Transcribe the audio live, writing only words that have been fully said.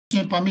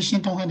permission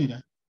通ခဲ့နေတာ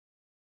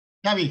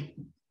ရပြီ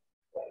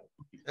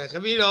ခ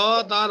မီး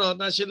တော်သားတော်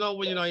တန်ရှင်တော်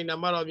ဝိညာဉ်တော်ဤနာ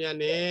မတော်မြတ်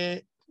နဲ့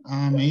အာ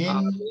မင်အာ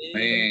မ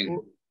င်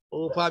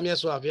ဟိုဖာမြတ်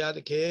စွာဘုရားသ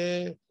ခင်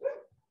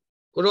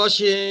ကိုတော်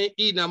ရှင်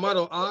ဤနာမ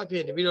တော်အားဖြ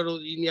င့်တပည့်တော်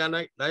တို့ဤနေရာ၌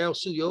လာရောက်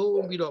စုယုံ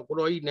ပြီးတော့ကို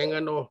တော်ဤနိုင်ငံ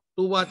တော်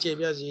တိုးပွားကျယ်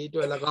ပြန့်စေအ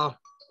တွက်၎င်း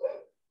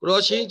ကို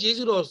တော်ရှင်ကျေး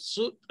ဇူးတော်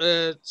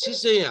စီ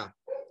စင်ရာ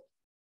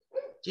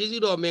ကျေး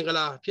ဇူးတော်မင်္ဂ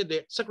လာဖြစ်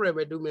တဲ့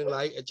Sacraments မင်္ဂလာ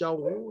၏အကြောင်း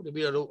ကိုတပ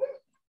ည့်တော်တို့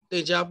သ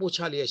င်ကြားပို့ချ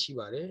လျက်ရှိ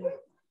ပါတယ်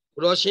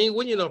ကိုတော်ရှင်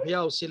ဝိညာဉ်တော်ဘု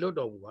ရားကိုဆေလွတ်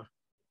တော်မူပါ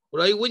ကို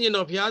တော်ဤဝိညာဉ်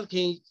တော်ဘုရားသခ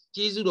င်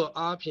ကျေးဇူးတော်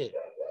အားဖြင့်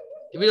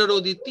တပည့်တော်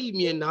တို့သည်သိ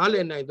မြင်နားလ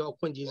ည်နိုင်သောအ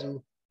ခွင့်ကျေးဇူး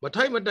မ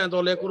ထိုက်မတန်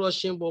တော့လဲကိုတော်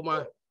ရှင်ပေါ်မှာ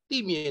သိ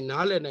မြင်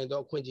နားလည်နိုင်သော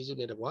အခွင့်ကျေးဇူး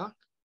နဲ့တကွာ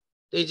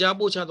သင်ကြား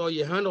ပို့ချသောယ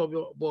ဟန်တော်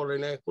ပေါ်တွ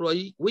င်လည်းကိုတော်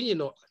ဤဝိညာဉ်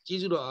တော်ကျေး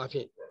ဇူးတော်အားဖြ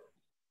င့်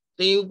သ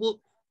င်ယူဖို့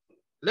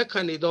လက်ခံ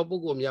နေသောပု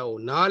ဂ္ဂိုလ်များကို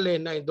နားလည်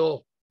နိုင်သော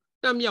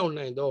တတ်မြောက်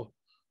နိုင်သော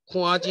ခွ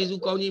န်အားကျေး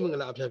ဇူးကောင်းကြီးမင်္ဂ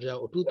လာအဖျားဖျား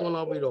ကိုအထူးသွန်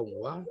လောင်းပေးတော်မူ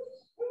ပါ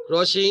ကို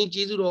တော်ရှင်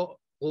ကျေးဇူးတော်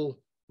ကို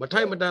မ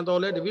ထိုက်မတန်တော့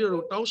လဲတပည့်တော်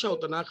တို့တောင်းလျှောက်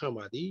တနာခံ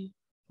ပါသည်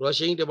ကိုတော်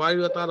ရှင်တပါး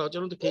တော်သားတော်ကျွ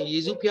န်တော်သခင်ယေ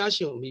ရှုဖျား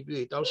ရှင်ကိုအမိပြု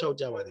တောင်းလျှောက်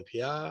ကြပါသည်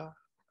ဖျား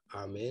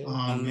အာမင်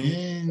အာမ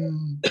င်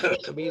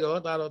ခမီးတော်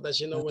သားတော်တ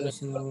ရှင်တော်ဝင်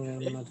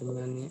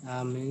အာ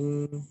မင်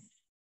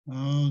โ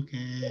อเค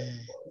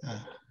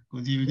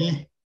good evening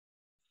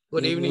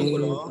good evening ကို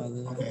တော်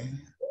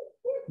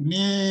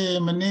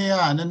မနေ့က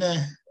နည်းန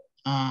ည်း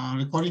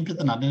recording ဖြစ်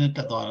တာနည်းနည်းတ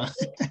က်သွားတာ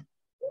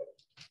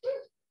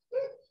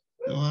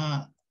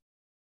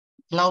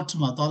cloud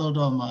မှာ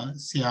တော့မှ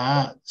ဆရာ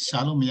ရှာ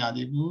လို့မရ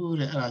သေးဘူး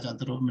တဲ့အဲ့ဒါကြောင့်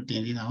သူတို့မတ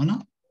င်သေးတာဟုတ်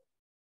နော်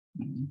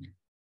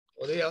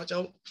ဟိုလေအောင်ကျော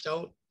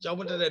င်း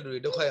မတက်တဲ့လူတွေ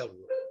ဒုက္ခရောက်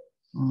ဘူးဒါ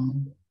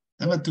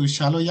ပေမဲ့သူ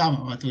ရှာလို့ရ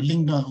မှာပါသူ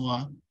link တော့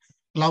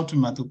cloud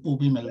မှာသူပို့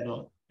ပေးမယ်လို့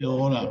တော့ပြော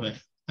တာပဲဒါ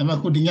ပေမဲ့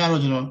ခုဒီည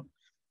တော့ကျွန်တော်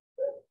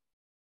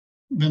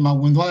ဘယ်မှာ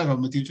ဝင်သွားရ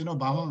တော့မသိဘူးကျွန်တော်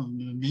ဘာမှမ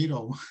မေး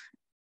တော့ဘူး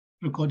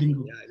recording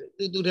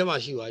ကိုသူထဲမှာ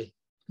ရှိပါ යි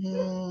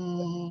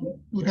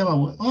သူထဲမှာ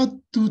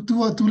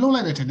သူလုံး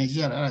လိုက်တယ်ထင်တယ်ကြ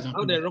ည့်ရတာအဲ့ဒါကြောင့်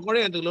ဟုတ်တယ်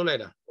recording ကသူလုံးလို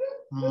က်တာ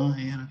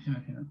အေးရဖြစ်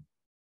အဲ့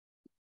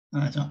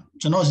ဒါကြောင့်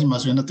ကျွန်တော်စီမှာ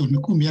ဆိုရင်တော့သူနှ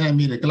စ်ခုမြဲတယ်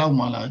မိတယ် cloud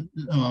မှာလား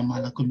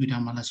ကွန်ပျူတာ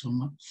မှာလားဆို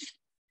မှ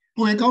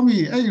ပိုကောင်းပြီ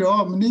အဲ့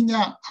တော့မင်းည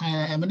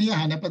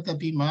ဟာနဲ့ပတ်သက်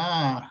ပြီးမှ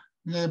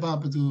လည်းဘာ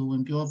ဘသူဝ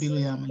င်ပြောပေး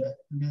လို့ရမလဲ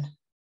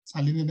စာ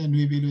လေးနဲ့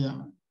နှွေးပေးလို့ရ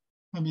မှာ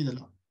မှတ်မိတယ်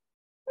လို့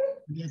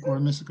ဒီကောရ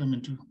မစကမ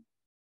န်တူ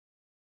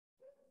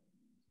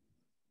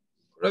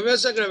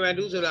Reverse Sacrament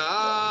ဆိုတာ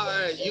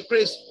ယူခ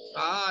ရစ်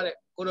တဲ့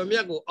ကိုတော်မြ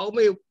တ်ကိုအောက်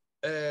မေ့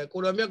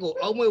ကိုတော်မြတ်ကို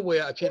အောက်မေ့ဝယ်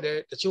ရအဖြစ်တဲ့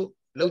တချို့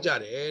လောက်ကြ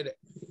တယ်တဲ့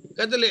က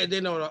က်သလစ်အသ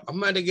င်းတော်အ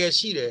မှန်တကယ်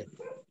ရှိတယ်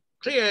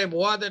ခရစ်ယာန်ဘ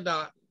ဝတတ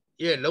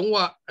ရဲ့လုံးဝ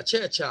အချ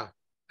က်အချာ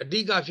အဓိ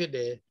ကဖြစ်တ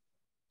ယ်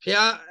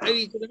ဖျားအဲ့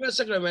ဒီကိုတော်မြတ်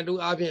Sacrament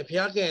အားဖြင့်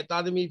ဖျားခင်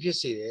သားသမီးဖြစ်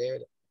စေတယ်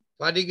တဲ့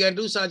Vatican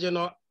II စာကျွန်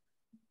တော်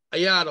အ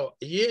ရာတော့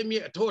အရေးအမြ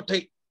စ်အထွတ်အထိ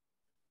ပ်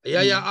အ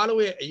ရာရာအား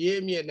လုံးရဲ့အရေး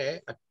အမြစ်နဲ့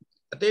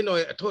အသင်းတော်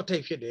ရဲ့အထွတ်အထိ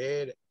ပ်ဖြစ်တ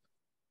ယ်တဲ့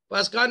ပါ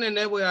စကာနဲ့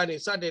နေဘွေကနေ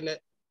စတင်တဲ့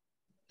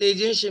တေ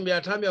ခြင်းရှင်ပြ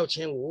ထမြောက်ခြ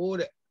င်းကို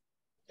တဲ့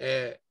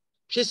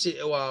ဖြစ်စီ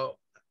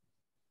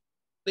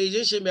တေခြ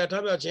င်းရှင်ပြထ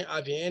မြောက်ခြင်းအ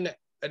ပြင်တဲ့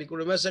အဲ့ဒီကို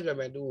ရမတ်ဆက်က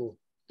မန်တူကို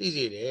သိ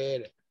စေတယ်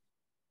တဲ့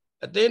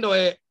အသင်းတော်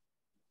ရဲ့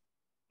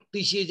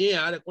သိရှိခြင်း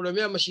ဟာတဲ့ကိုရမ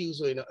တ်မရှိဘူး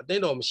ဆိုရင်တော့အသ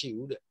င်းတော်မရှိ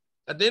ဘူးတဲ့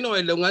အသင်းတော်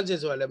ရဲ့လုပ်ငန်းစဉ်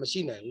ဆိုတာလည်းမရှိ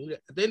နိုင်ဘူးတဲ့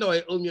အသင်းတော်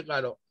ရဲ့အုတ်မြစ်က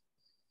တော့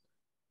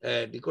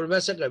ဒီကိုရမ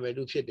တ်ဆက်ကမန်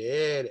တူဖြစ်တ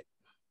ယ်တဲ့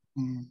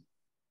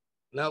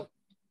နောက်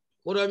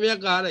ကိုရမတ်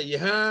ကတဲ့ယ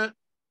ဟန်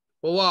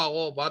ဘဝ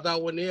ရောဘာသာ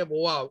ဝင်ရဲ့ဘ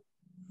ဝ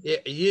ရဲ့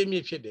အရေးမြ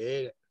စ်ဖြစ်တယ်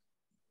တဲ့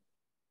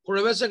ကိုရ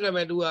မတ်ဆက်ကမ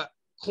န်တူက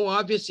ခွန်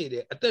အားဖြစ်စေတ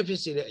ယ်အသက်ဖြ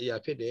စ်စေတဲ့အရာ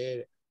ဖြစ်တယ်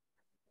တဲ့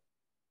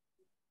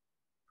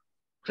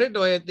ခရစ်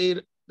တော်ရဲ့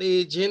သေ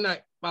ခြင်း၌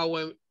ပါ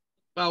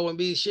ဝင်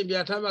ပြီးရှင်ပြ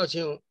န်ထမြောက်ခြ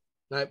င်း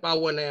၌ပါ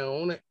ဝင်နိုင်အော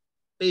င်တဲ့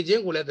သေခြ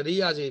င်းကိုလည်းတတိ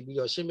ယစေပြီး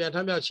တော့ရှင်ပြန်ထ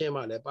မြောက်ခြင်း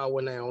မှလည်းပါဝ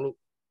င်နိုင်အောင်လို့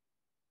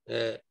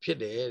ဖြစ်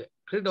တယ်တဲ့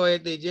ခရစ်တော်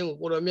ရဲ့သေခြင်းကို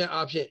ကိုတော်မြတ်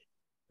အားဖြင့်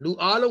လူ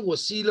အားလုံးကို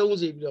စီးလုံး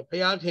စေပြီးတော့ဘု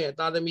ရားခင်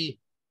သားသမီး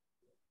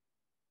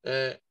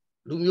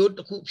လူမျိုးတ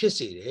စ်ခုဖြစ်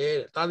စေတယ်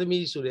တဲ့သားသ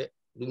မီးဆိုတဲ့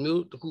လူ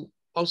မျိုးတစ်ခု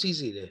ပေါက်စီး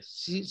စေတယ်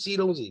စီး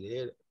လုံးစေတ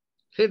ယ်တဲ့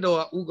ခရစ်တော်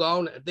ကဥကော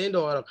င်းတဲ့အသင်း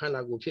တော်ကတော့ခန္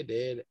ဓာကိုယ်ဖြစ်တ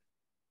ယ်တဲ့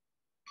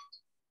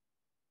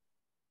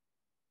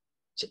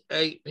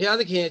ဘုရား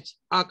သခင်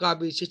အာကာ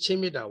ပိချစ်ချင်း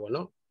မြတ်တာပေါ့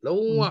နော်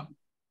လုံးဝ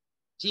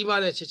ကြီး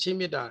မားတဲ့ချစ်ချင်း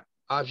မြတ်တာ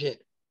အားဖြင့်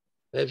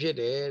ပဲဖြစ်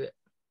တယ်တဲ့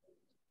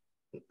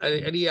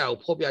အဲ့ဒီအရာကို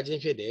ဖော်ပြခြ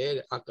င်းဖြစ်တယ်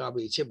တဲ့အာကာ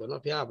ပိချစ်ပေါ့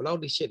နော်ဘုရားကဘယ်လောက်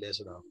ထိချစ်တယ်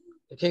ဆိုတော့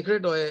သခင်ခရ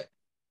စ်တော်ရဲ့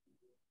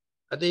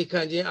အသေး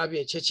ခံခြင်းအပြ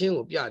င်ချက်ချင်း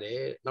ကိုပြတ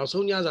ယ်နောက်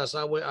ဆုံးညစာ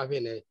စားပွဲအပြ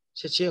င်လည်း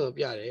ချက်ချင်းကို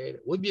ပြတယ်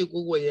ဝိပု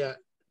ကိုကို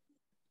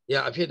ရ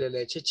အဖြစ်တယ်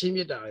လေချက်ချင်း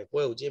မြတ်တာ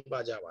ပွဲကိုကျင်းပ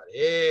ကြပါတ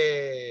ယ်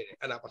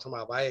အဲ့ဒါပထမ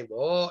ပိုင်း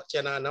ပေါ့ကျ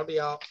န်တာနောက်တစ်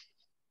ယောက်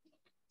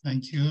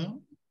Thank you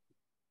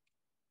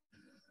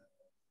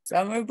စာ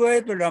မပွဲ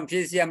တော်ဖြ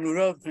စ်စီမလို့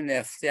တော့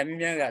ဆရာ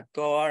မြတ်က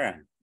တော့ရ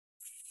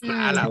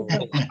အားလား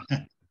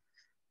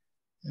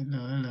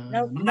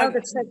နောက်တ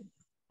စ်ချက်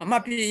အမ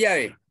ပြရရ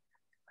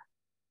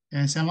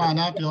ဆရာမ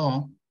နာပြော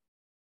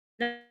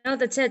နောက်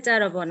တစ်ချက်ကြ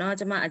တော့ပေါ့နော်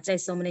ကျွန်မအကြို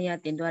က်ဆုံးမနေ့က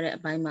တင်သွားတဲ့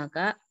အပိုင်းမှာက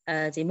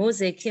ဒီမိုး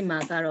စေခေတ်မှာ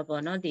ကတော့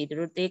ပေါ့နော်ဒီ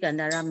တို့တေးကန္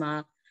တာရမှာ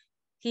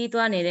ခီး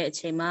သွားနေတဲ့အ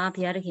ချိန်မှာ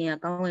ဘုရားသခင်က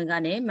ကောင်းဝင်က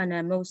နေမန္တ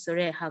မုတ်ဆို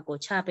တဲ့ဟာကို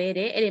ချပေးတ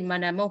ယ်အဲ့ဒီမ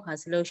န္တမုတ်ဟာ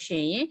ဆိုလို့ရှိ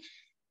ရင်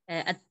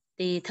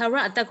ဒီထာဝ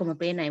ရအသက်ကိုမ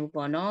ပေးနိုင်ဘူး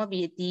ပေါ့နော်ဒီ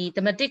ဓ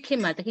မ္မတစ်ခေ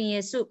တ်မှာတခင်ယေ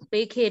ရှု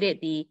ပေးခဲ့တဲ့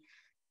ဒီ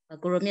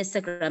ကိုရိုမြတ်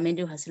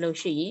Sacraments ဟာဆိုလို့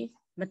ရှိရင်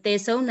မတည်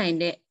ဆုံးနိုင်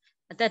တဲ့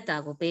အသက်တာ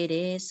ကိုပေးတ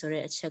ယ်ဆို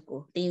တဲ့အချက်ကို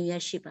သင်ယူရ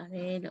ရှိပါတ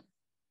ယ်လို့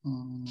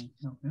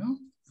ဟုတ်ပြီနော်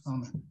ဟုတ်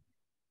မယ်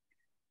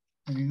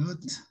very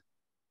good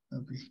ဟု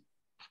တ်ပြီ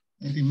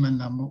အဲ့ဒီမ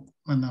နာမှု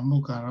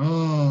က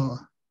တော့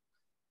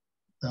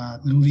ဒါ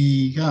လူတွေ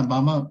ကဘာ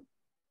မှ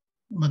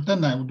မတက်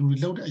နိုင်ဘူးလူတွေ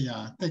လှုပ်တဲ့အရာ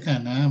တက်ခံ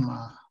တဲ့မှာ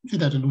ဖြစ်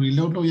တဲ့လူတွေ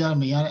လှုပ်ရ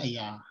မရတဲ့အ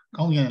ရာ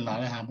ကောင်းကင်လာ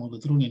တဲ့ဟာမဟုတ်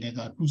လို့သူတို့အနေနဲ့က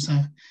ကူးဆ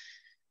န်း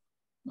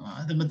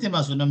ဒါမတင်ပါ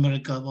ဆိုတော့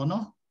America ပေါ့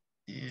နော်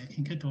ဒီခ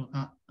င်ဗျတော့က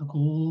အ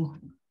ခု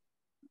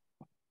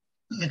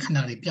လက္ခ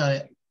ဏာတွေပြ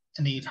တဲ့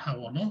အနေအထား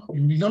ပေါ့နော်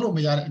လူတွေလှုပ်လို့မ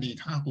ရတဲ့အနေအ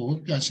ထားကို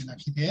ပြချင်တာ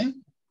ဖြစ်တယ်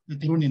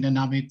သူတို့အနေနဲ့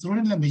နာမည်သူတို့လ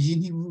ည်းမရင်း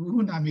နှီး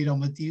ဘူးနာမည်တော့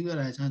မသိဘူးအဲ့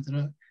ဒါကြောင့်သူ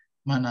တို့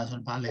မနာ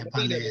ဆိုဘာလဲ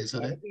ဆို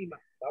တော့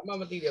ဘာမှ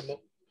မသိတယ်မို့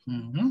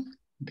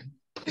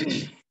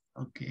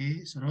Okay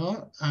ဆိုတော့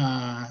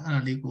အဲ့ဒါ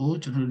လေးကို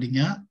ကျွန်တော်တို့ဒီည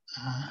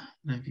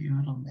review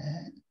လုပ်မယ်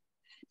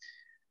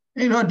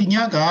အဲ့တော့ဒီည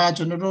က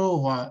ကျွန်တော်တို့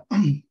ဟို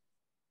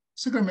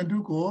Sacraments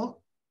ကို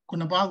ခု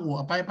နှစ်ပါးကို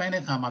အပိုင်း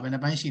တဲ့ခါမှာဘယ်နှ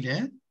ပိုင်းရှိလဲ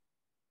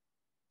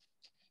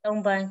3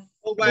ပိုင်း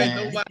ဟုတ်ပြီ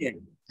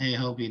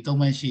3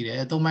ပိုင်းရှိတယ်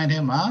3ပိုင်းထဲ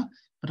မှာ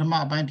ပထမ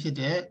အပိုင်းဖြစ်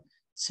တဲ့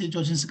စေ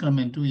ဂျောချင်း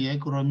Sacraments ရဲ့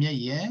ကိုရောမြတ်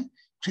ရဲ့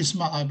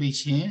Christmas အပိ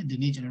ချင်းဒီ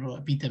နေ့ကျွန်တော်တို့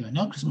အပြီးတက်မယ်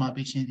နော် Christmas အ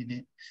ပိချင်းဒီ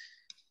နေ့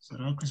ဆို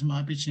တော့ Christmas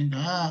အပိချင်းက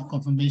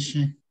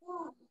confirmation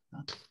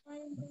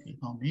Okay,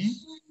 Tommy.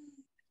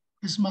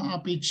 Christmas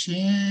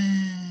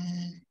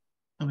apichin.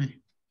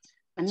 Okay.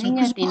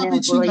 Maninya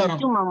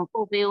YouTube ma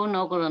po pe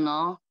no ko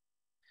no.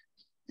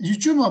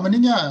 YouTube ma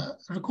maninya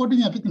recording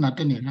ya pitna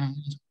tane na.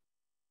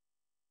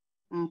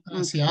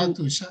 Sia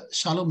tu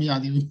shalom ya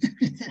di.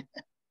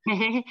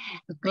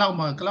 Cloud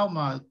ma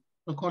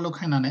record lo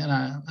khaina ne ara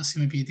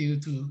asime pi ti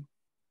tu.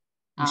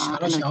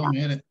 Shalo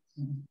me re.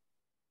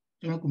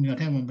 ကျွန်တော်ကွန်ပျူတာ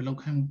ထဲမှာဘယ်လောက်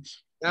ခိုင်း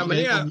မ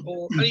နေ့ကဟို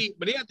အဲ့ဒီ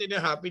မနေ့ကတင်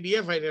တဲ့ဟာ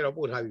PDF file နဲ့တော့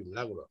ပို့ထားပြီမ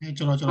လားကိုတော့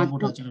ကျွန်တော်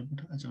ပို့ထားတယ်ဟုတ်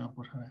တ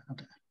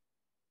ယ်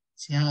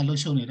ဆရာအလုပ်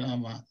ရှုပ်နေတော့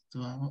မှသူ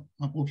က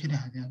မပို့ဖြစ်တဲ့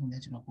ဟာကြောင့်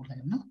ကျွန်တော်ပို့လိုက်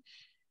ရနော်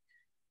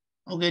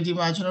โอเคဒီ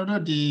မှာကျွန်တော်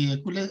တို့ဒီ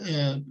ခုလက်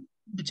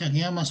ချင်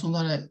ရမှာဆုံး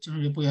သွားတဲ့ကျွန်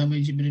တော်တို့ပို့ရမ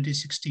ယ့် Community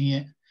 16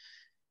ရဲ့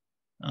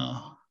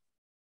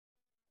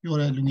ပြော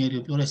တဲ့လူငယ်တွေ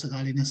ပြောတဲ့စ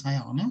ကားလေးနဲ့စားရ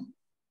အောင်နော်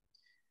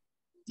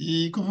ဒီ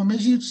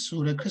confirmation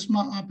ဆိုတဲ့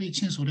Christmas အပိချ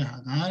င်းဆိုတဲ့ဟာ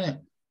ကတဲ့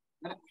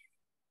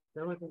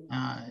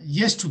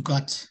yes to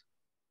God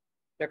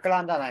ကလ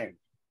န်တာနိုင်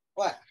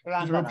ကလ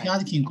န်တာဖျား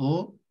သခင်ကို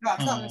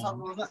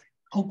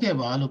ဟုတ်ကဲ့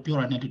ပါလို့ပြော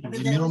ရတဲ့တူတူမေ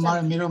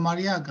ရိုမာ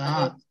ရီယာက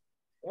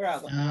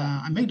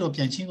အမိတ်တော်ပြ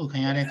န်ချင်းကိုခံ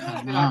ရတဲ့ခါ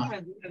မှာ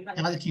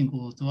ဖျားသခင်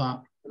ကိုသူက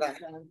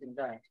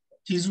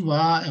ကျေးဇူး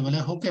ပါအဲ့ဘာလဲ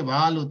ဟုတ်ကဲ့ပါ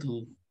လို့သူ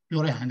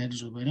ပြောတဲ့ဟာနဲ့တူ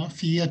တူပဲနော်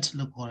fiat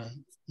လို့ခေါ်တယ်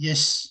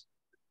yes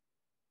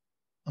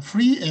a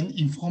free and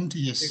informed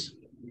yes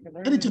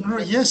အဲ့ဒီကျွန်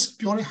တော် yes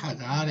ပြောတဲ့ဟာ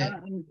ကတဲ့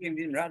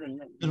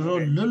ကျွန်တော်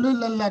လွ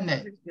တ်လပ်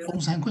နဲ့ပုံ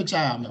စံခွင့်ကြ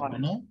ရမယ်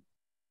ပေါ့နော်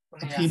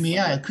အဖေမေက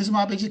ခရစ်စမ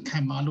တ်ပိတ်ခံ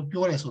ပါလို့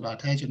ပြောတယ်ဆိုတာ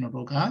အဲကျွန်တော်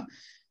တို့က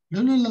လွ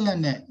တ်လပ်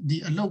နဲ့ဒီ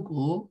အလုပ်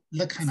ကို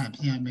လက်ခံတာဖြ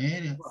စ်ရမယ်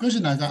တဲ့ပြောချ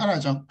င်တာကအဲ့ဒါ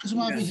ကြောင့်ခရစ်စ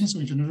မတ်ပိတ်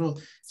ဆိုရင်ကျွန်တော်တို့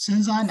စ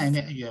ဉ်းစားနိုင်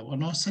တဲ့အရွယ်ပေါ့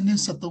နော်7နှစ်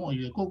73အ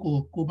ရွယ်ကို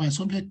ပိုင်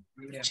ဆုံးဖြတ်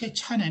ချက်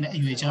ချနိုင်တဲ့အ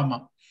ရွယ်ကြမှာ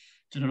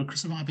ကျွန်တော်တို့ခရ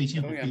စ်စမတ်ပိတ်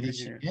ကိုပြည်လို့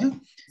ရှိတယ်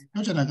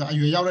ပြောချင်တာကအ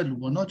ရွယ်ရောက်တဲ့လူ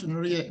ပေါ့နော်ကျွန်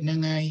တော်တို့ရဲ့နို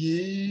င်ငံ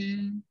ရေး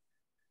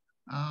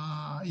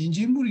ယဉ်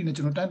ကျေးမှုတွေနဲ့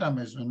ကျွန်တော်တိုက်တာမ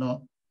ယ်ဆိုတော့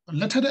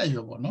လက်ထက်တဲ့အရွ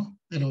ယ်ပေါ့နော်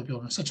အဲ့လိုပြော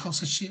16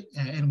 18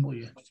အဲ့လိုမျိုး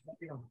ရွယ်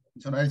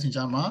ကျွန်တော်အဲ့ဒီ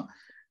ချိန်မှာ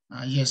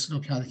yes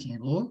လို့ဖျားသခင်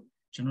ကို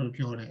ကျွန်တော်တို့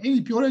ပြောတယ်အဲ့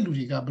ဒီပြောတဲ့လူ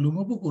တွေကဘယ်လို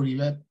မျိုးပုံကိုယ်တွေ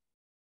ပဲ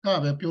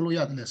ပြောလို့ရ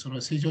တယ်လဲဆို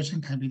တော့စေကျော်ချ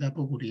င်းခံပြီးသား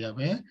ပုံကိုယ်တွေက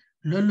ပဲ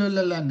လွတ်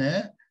လပ်နဲ့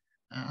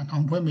အထော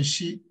င်ပွဲမ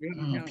ရှိ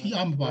ဖိ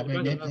အားမပါပဲ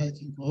နဲ့ဖျားသခ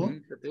င်ကို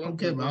ဟုတ်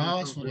ကဲ့ပါ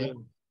ဆိုတဲ့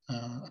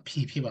အ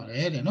ဖြေဖြစ်ပါတ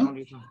ယ်တဲ့နော်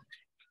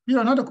ပြီး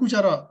တော့နောက်တစ်ခုကျ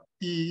တော့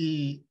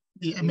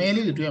ဒီအမဲ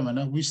လေးတွေတွေ့ရမှာ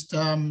နော်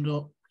wisdom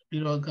တို့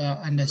ပြီးတော့က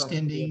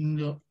understanding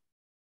တို့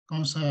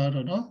counsel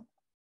တို့နော်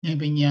ဉာဏ်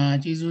ပညာ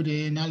ကျေးဇူးတွေ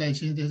နားလည်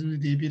ခြင်းကျေးဇူး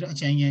တွေပြီးတော့အ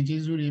ကြံဉာဏ်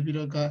ကျေးဇူးတွေပြီး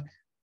တော့က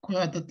ခွ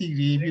င့်အတတိ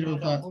တွေပြီးတော့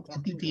ကအ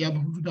တိတရား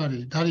ဘုဒ္ဓတွေ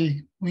ဒါတွေ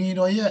ဝိညာဉ်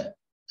တော်ရဲ့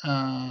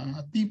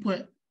အတိပွ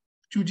က်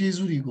ကျူးကျေး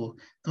ဇူးတွေကို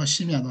တော့ရှ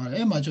င်းပြသွားတယ်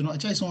အဲ့မှာကျွန်တော်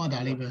အကြိုက်ဆုံးကဒါ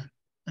လေးပဲ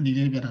အနေ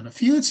နဲ့ပြတာ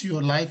fills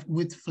your life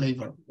with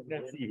flavor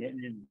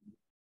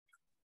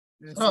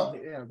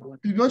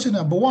ဒီပြောချင်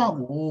တဲ့ဘဝ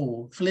ကို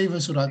flavor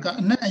ဆိုတာက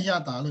အနက်အရ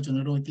သာလို့ကျွန်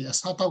တော်တို့ဒီအ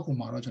စားတောက်ကို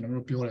မှာတော့ကျွန်တော်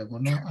တို့ပြောတယ်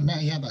ပေါ့နော်အနက်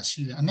အရသာ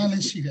ရှိတယ်အနက်လ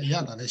ည်းရှိတယ်အရ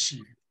သာလည်းရှိ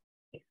တယ်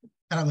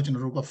အဲ့ဒါကိုကျွန်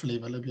တော်တို့က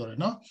flavor လို့ပြောတယ်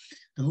နော်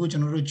အခုကျွ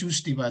န်တော်တို့ juice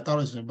တွေပါတောက်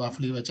လို့ဆိုရင်ဘာ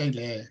flavor ကြိုက်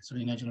လဲဆို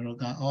ရင်လည်းကျွန်တော်တို့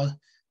က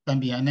တံ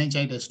ပြန်အနိုင်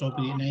ကြိုက်တယ်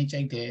strawberry အနိုင်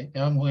ကြိုက်တယ်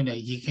ဒါမှမဟုတ်ရင်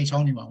ရေခဲချော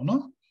င်းနေမှာပေါ့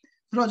နော်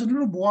ဆိုတော့ကျွန်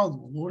တော်တို့ဘဝ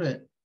ကိုတဲ့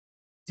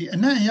ဒီအ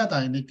နက်အရသာ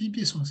တွေနဲ့ပြ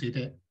ည့်စုံစေ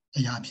တဲ့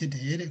အရာဖြစ်တ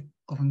ယ်တဲ့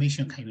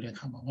confirmation ခံယူတဲ့အ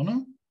ခါမှာပေါ့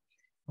နော်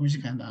ဘု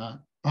ရားကတာ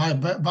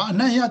ဘာအ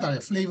နက်ရတာလဲ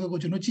flavor ကို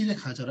ကျွန်တော်ကြည့်တဲ့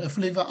ခါကျတော့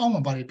flavor အောက်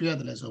မှာဘာတွေတွေ့ရ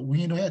တယ်လဲဆိုဝိ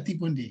ညာဉ်တော်ရဲ့အတိ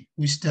ပွင့်တွေ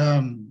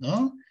wisdom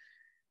နော်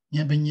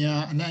ဉာဏ်ပညာ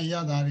အနက်ရ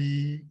တာတွေ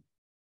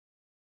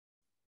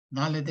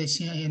နားလည်တဲ့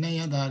ရှင်အနက်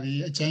ရတာတွေ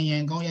အကြံဉာ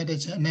ဏ်ကောင်းရတဲ့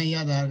ရှင်အနက်ရ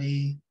တာတွေ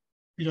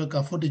ပြီး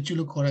တော့ fortitude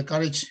လို့ခေါ်တဲ့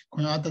courage ခွ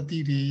န်အားတတိ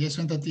တွေရဲစွ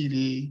မ်းတတိ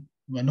တွေ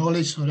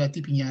knowledge ဆိုတဲ့အသိ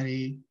ပညာတွေ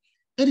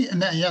Eddie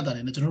and Ayada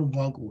in the general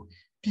Wago,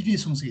 Pipi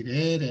Sonsi,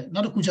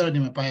 not a Kujar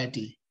in my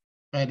piety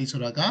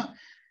Soraga,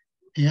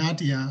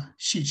 Piatia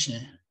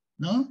Shichin,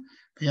 no?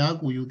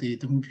 Piago you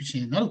did the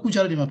movie, not a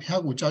Kujar in my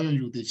Piago, Jayo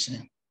you did.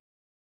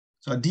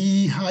 So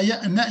the higher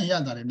and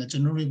Ayada in the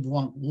general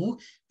Wago,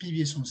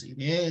 Pipi Sonsi,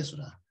 yes,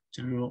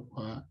 general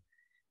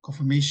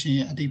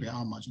confirmation, I think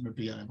how much no?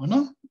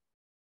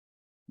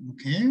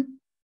 Okay.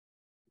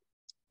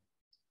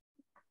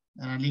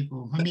 And I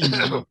go,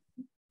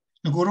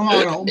 Nagoro,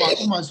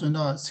 almost when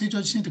the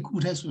situation to cool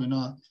test,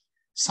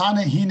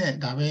 Sana Hine,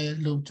 Dave,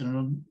 look,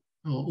 general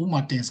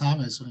Uma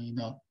Tensame, so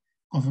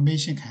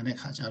confirmation can I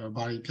catch out of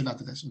body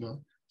pilates,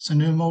 so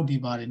no more the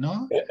body,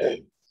 no?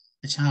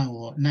 The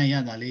child,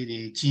 Naya, the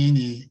lady,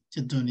 Genie,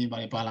 Jituni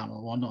by Palama,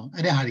 one, and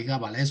the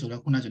Harigaba, less or the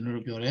Kuna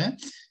General Pure,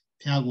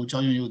 Piago,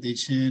 Join you, the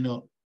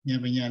chino,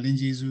 Yabina,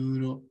 Linji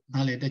Zuro,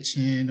 Nale the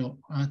chino,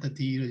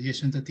 Atati,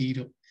 Jason the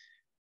Tito.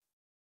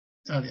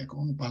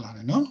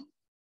 No?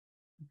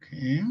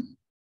 Okay.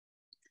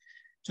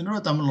 General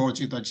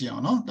terminology no?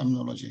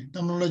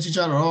 Terminology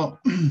jaro.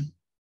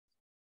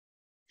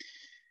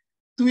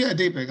 Do you a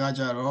day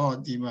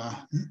begajaro,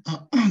 Diva?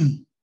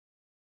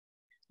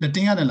 The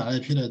thing I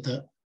like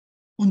the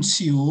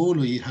Unsio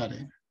Louis had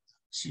it.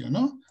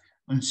 No?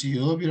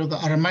 Unsio, Biroka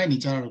Aramani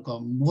jaro,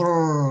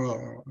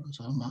 more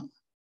sama.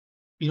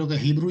 Biroka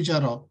Hebrew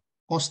jaro,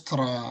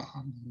 Ostra,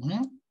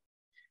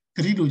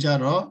 Gridu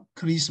jaro,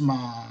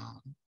 Christmas.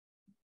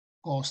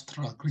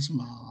 Ostra,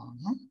 Christmas,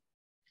 no?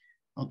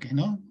 Okay,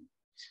 no?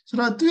 So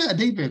that do a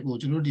day back, go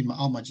to Lodima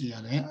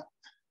Almagia.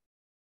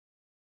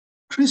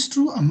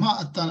 Christu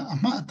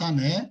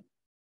Amatane,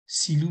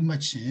 Silu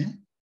Mache,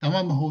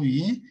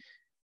 Tamamahoyi,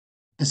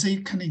 the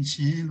same cunning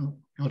chain,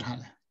 your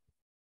hale.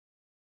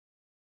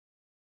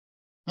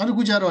 Not a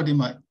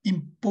Gujarodima,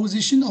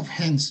 imposition of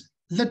hands,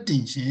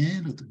 letting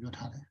chain, your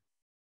hale.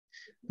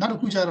 Not a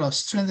Gujaro,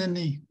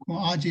 strengthening,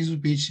 Jesu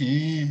beach.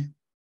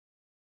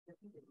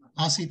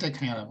 Asita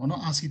Canada, no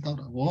Asita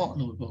war,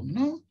 no.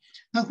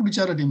 Now could be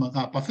charity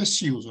maga,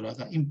 professions or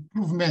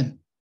improvement.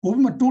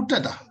 Over two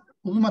tata,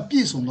 over my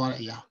piece on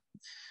Noria.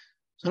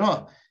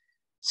 So,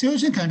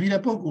 situation can be a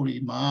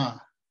poguri ma.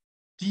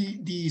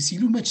 The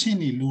Siluma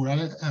Chini, Lura,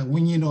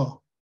 Winino,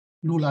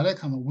 Lula,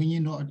 come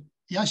Winino,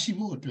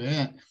 Yashibo,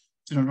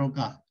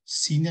 Generoga,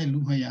 Sine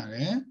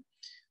Lumayare.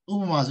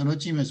 Over Mazano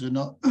Jimes will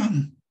not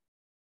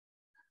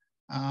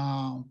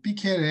be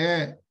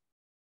carried.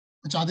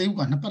 Chade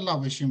uga napala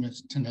wishime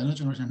teneno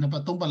generation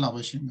napatomba la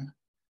wishime.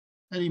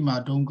 Eri ma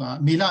donga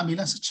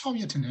mila sa 6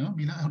 ရက် teneno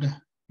milaဟုတ်တယ်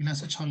mila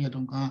sa 6 ရက်တု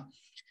န်းက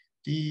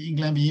ဒီအင်္ဂ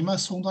လန်ဘီရင်မှာ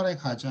ဆုံးသွားတဲ့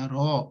ခါကျ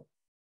တော့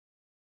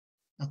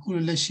အခု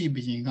လက်ရှိ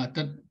ဘီရင်ကတ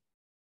က်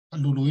အ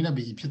လိုလိုရင်းနဲ့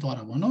ဘီရင်ဖြစ်သွား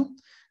တာပေါ့နော်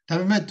ဒါ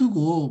ပေမဲ့သူ့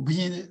ကိုဘီ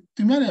ရင်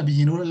သူများတဲ့ဘီရ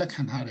င်တို့လက်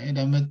ခံထားတယ်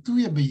ဒါပေမဲ့သူ့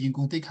ရဲ့ဘီရင်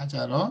ကိုသိခါကျ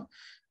တော့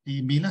ဒီ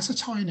မီလာ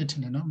16ရက်နဲ့ထ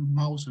င်တယ်နော်မ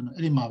ဟုတ်ဆိုတော့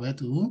အဲ့ဒီမှာပဲ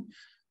သူ့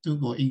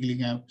ကိုအင်္ဂလိပ်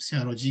ဆရာ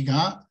တော်ကြီးက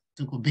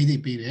သူ့ကိုဘေးသိ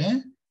ပေးတယ်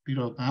ပြီး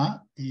တော့က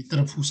ဒီတရ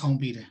ဖူဆောင်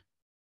ပေးတယ်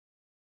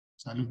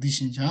ဇာလူသိ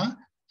ရှင်ချာ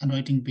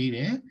anointing ပေးတ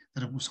ယ်တ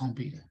ရဖူဆောင်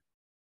ပေးတယ်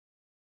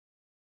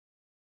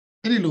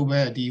အဲ့ဒီလို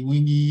ပဲဒီဝိ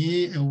ညာ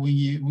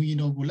ဉ်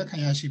တော်ကိုလက်ခံ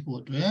ရရှိဖို့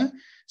အတွက်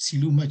စီ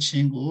လူမှတ်ခြ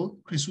င်းကို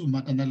ခရစ်စုမှာ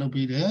တန်တဲ့လုပ်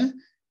ပေးတယ်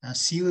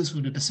seal ဆို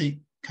တဲ့တစ်စိတ်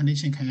ခဏ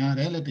ချင်းခံရတ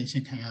ယ်လက်တင်ချ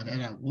င်းခံရတယ်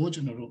အဲ့ဒါကိုကျွ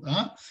န်တော်တို့က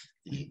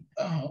ဒီ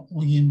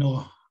ဝိညာဉ်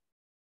တော်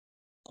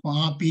ခွာ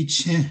ပေးခြ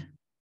င်း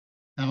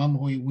ဒါမှမ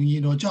ဟုတ်ဝိညာ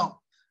ဉ်တော်ကြောင့်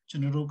ကျွ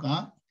န်တော်တို့က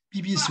ပြ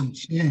ည့်စုံ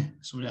ခြင်း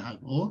ဆိုတဲ့ဟာ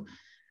ကို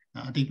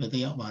အတိတ်ပဲတ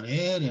က်ရောက်ပါတ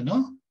ယ်တဲ့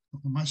နော်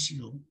မရှိ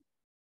လို့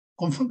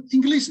confirm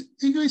English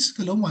က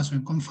လုံးဝဆိုရ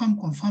င် confirm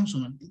ဆို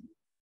တော့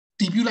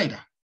တည်ပြုလိုက်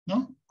တာ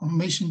နော်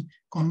confirmation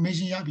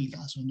ရပြီ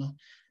လားဆိုတော့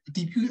အတ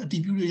ည်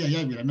ပြုရရ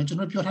ပြီလားနော်ကျွန်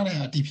တော်ပြောထားတဲ့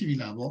ဟာအတည်ဖြစ်ပြီ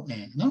လားပေါ့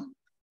နော်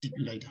တည်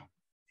ပြုလိုက်တာ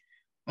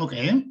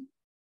okay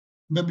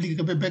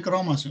biblical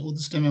background မှာဆို Old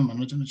Testament မှာ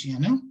နော်ကျွန်တော်ကြည့်ရ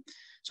အောင်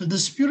so the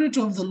spirit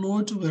of the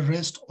Lord will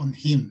rest on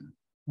him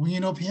ဝိညာ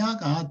ဉ်တော်ဘုရား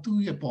ကသူ့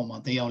ရဲ့ပေါ်မှာ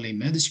တက်ရောက်လိမ့်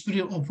မယ် the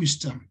spirit of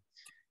wisdom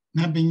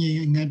ဉာဏ်ပညာ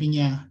နဲ့ပြ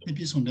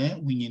ည့်စုံတဲ့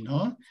ဝိညာဉ်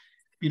တော်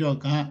ပြီးတော့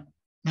က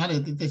နားလ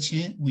ည်သိခြ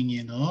င်းဝိညာ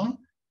ဉ်တော်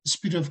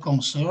spirit of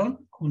counsel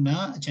ခုန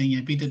အကျဉ်းဉာ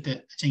ဏ်ပြည့်တဲ့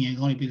အကျဉ်းဉာဏ်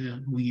ကောင်းပြည့်တဲ့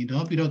ဝိညာဉ်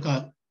တော်ပြီးတော့က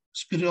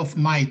spirit of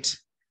might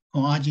ခွ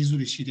န်အားကြီးစု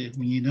ရှိတဲ့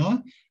ဝိညာဉ်တော်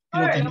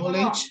ပြီးတော့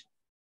knowledge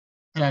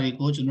အဲ့ဒါတွေ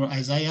ကိုကျွန်တော်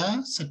Isaiah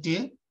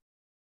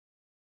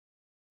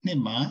 7နှစ်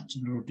မှာကျွ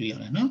န်တော်တို့တွေ့ရ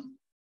တယ်နော်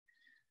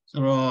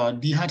ဆိုတော့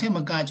ဒီဟာထက်မ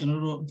ကကျွန်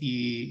တော်တို့ဒီ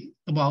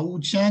တဘာ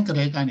ဦးချမ်းက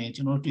လေးကနေ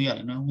ကျွန်တော်တွေ့ရတ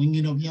ယ်နော်ဝိညာ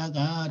ဉ်တော်ဘုရားက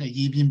တဲ့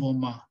ရေပြင်ပေါ်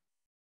မှာ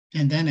ပြ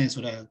န်တန်းတယ်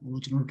ဆိုတဲ့ကို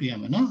ကျွန်တော်တွေ့ရ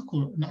မယ်နော်အခု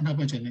နောက်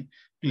ပတ်ချက်နဲ့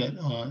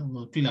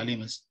တွေ့လာလိမ့်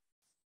မယ်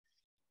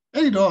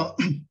အဲ့ဒီတော့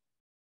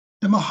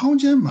ဓမ္မဟောင်း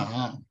ကျမ်းမှာ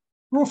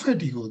prophet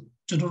တွေကို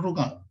ကျွန်တော်တို့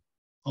က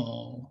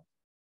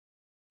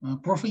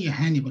prophet ရဲ့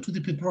hand တွေပါသူ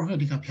တို့ prophet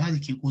တွေကဘုရားသ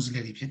ခင်ကိုယ်စားလှ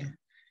ယ်တွေဖြစ်တယ်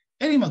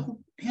အဲ့ဒီမှာဘု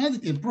ရားသ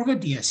ခင် prophet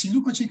တွေကစီလူ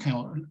ပတ်ချင်းခံရ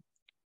တ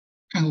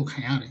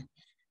ယ်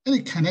အဲ့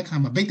ဒီခံတဲ့ခါ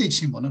မှာဗိတ်သိက်ချ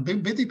င်းပေါ့နော်ဗိတ်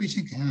သိက်ပြချ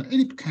င်းခံရတယ်အဲ့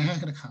ဒီခံရ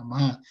တဲ့ခါ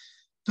မှာ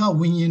သူက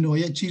ဝိညာဉ်တော်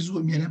ရဲ့ကျေးဇူး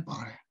အမြဲတမ်းပါ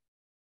တယ်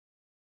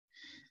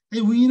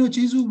အဲ့ဝိညာဉ်တော်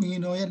ကျေးဇူးဝိညာ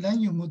ဉ်တော်ရဲ့လမ်း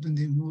ညွှန်မှုတင်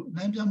မှုလ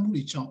မ်းပြမှု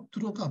တွေကြောင့်သူ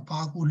တို့ကဘာ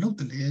ကိုလုပ်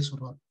တယ်လဲဆို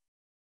တော့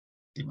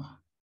ဒီမှာ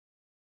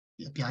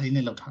ဒီအပြားလေး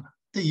နဲ့လောက်ထားတာ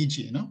the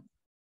EG, no?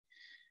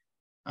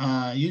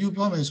 You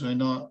promise when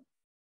no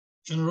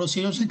general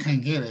sales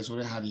can get us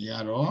or have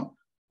yaro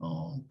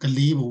or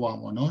Galib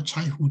or no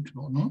childhood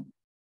no.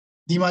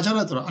 The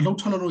majority a lot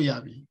of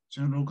yabi,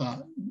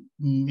 general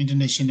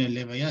international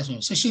level, yes,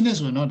 session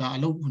is not a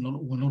low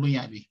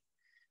yabi.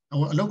 A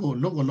logo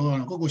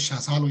and go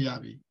shasalo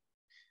yabi.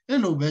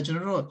 Hello,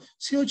 general,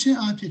 see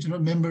general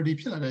member the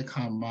pillar that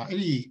come,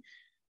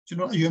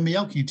 general, you may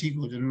out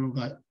Tigo,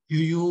 general,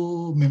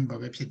 you member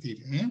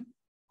website, eh?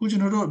 Which you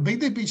know, big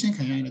the patient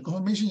can a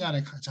confirmation yard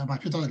a catch up by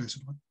 $2.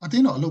 I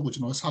think no logo,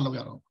 no salary.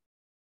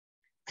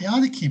 I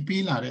had the keep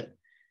at it,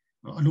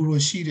 a little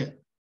sheet,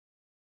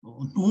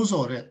 nose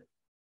or it,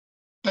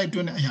 type to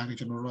an ayari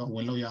general,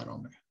 when low yard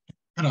on it.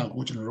 And I'll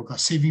go to the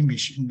saving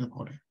machine in the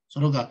quarter. So,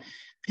 look at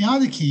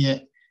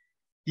Piadi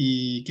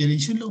the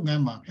Garishan look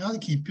member,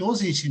 Piadi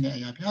position,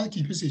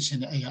 Piadi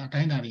position, a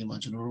dynamic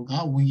general,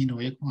 winging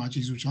away,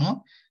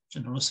 Majizu,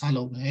 general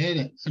sallow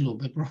head, a little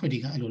bit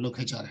prophetic, a look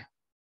at each other.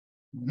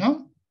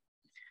 No?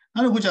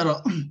 I don't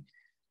know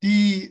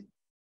the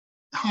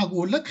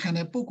Hago look and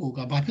a poco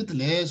about the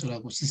less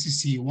or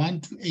CCC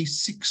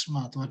 1286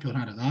 month or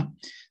Pionada.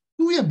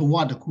 2 year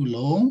Bawada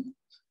Coulon,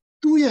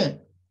 2 year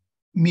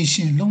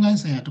mission long and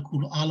say to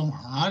cool along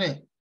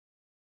hard.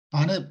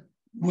 Pana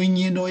when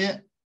you know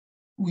it,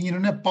 when you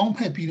know a pump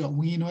pedo,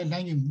 when you know a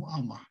language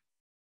muama.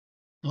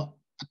 So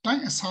a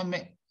time a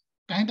summit,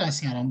 time I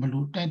see around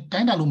below,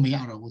 time I look me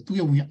out of 2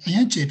 year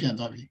and champion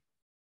Dobby.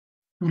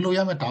 To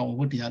Loyama Town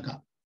with the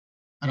aga.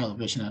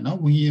 Now,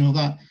 when you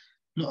got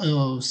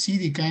see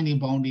the kind of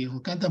boundary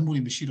who can't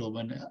move machine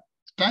over there.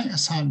 Time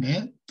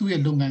assignment to a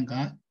long and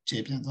got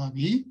champion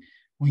Dobby.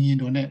 When you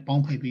don't have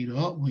pump paper,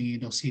 when you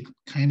don't see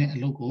kind of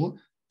logo,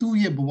 2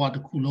 year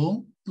Bawada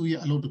Coulon, 2 year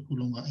allow the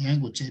Coulon, a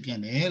young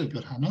champion air,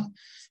 your Hannah.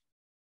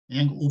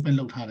 Young open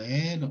look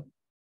had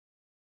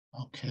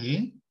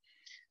okay.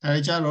 I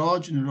jar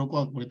Rog in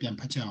Rock would be a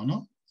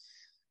pachano.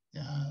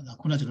 The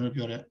Kuna to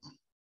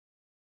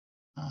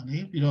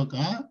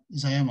Piroga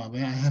is I am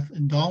aware I have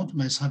endowed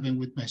my servant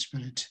with my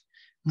spirit.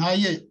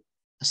 Naya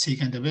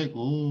second away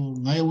go,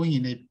 Naya wing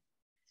in a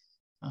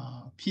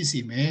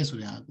PC mess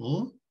with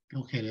go.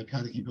 Okay,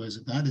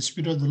 the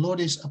spirit of the Lord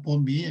is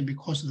upon me, and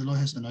because the Lord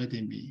has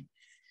anointed me.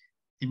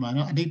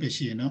 Imano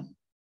Adipeshino.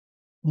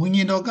 When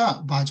you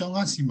doga,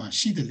 Bajonga Sima,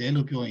 she the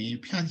Lelo Pioin,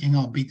 Piaking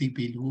out big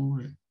below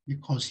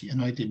because he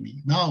anointed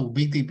me. Now,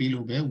 big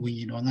below where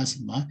we know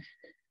Nasima,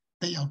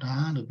 they out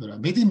the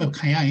Betim of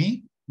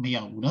Kayai,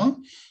 Mia,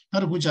 no?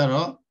 Not a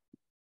Bujaro.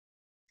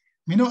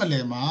 Mino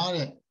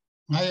Alema,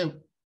 my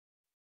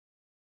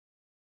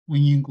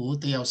when you go,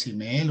 they are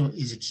Simel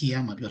is a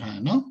Kiama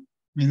Purano.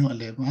 Mino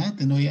Alema,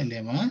 the Noya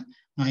Alema,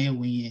 Naya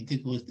when you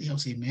take go, they are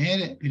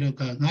Simel,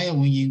 Piloka, Naya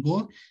when you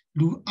go,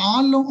 do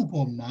all long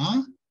upon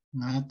ma.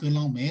 Not too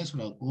long, mess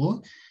will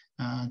go.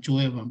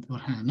 Joy of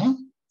Purhana.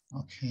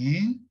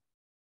 Okay.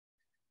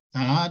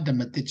 The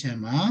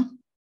Matichema.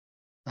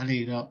 That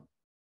is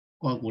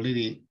what will it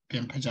be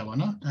in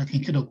Pajavana? I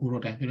think it will go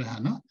to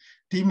Pirhana.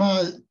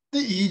 Tima, the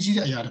EG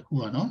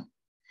Ayarakuano.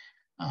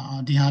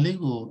 The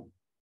Haligo.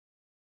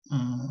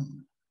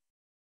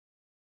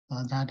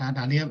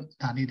 Dalina.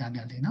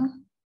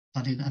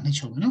 That is an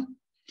issue.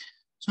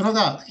 So,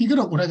 he got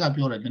a Gorega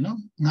Purino.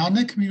 Now,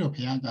 next meal of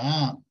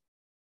Piaga.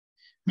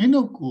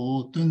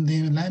 Menoko,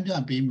 Tundi, Lambia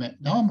beam,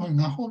 down among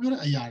a whole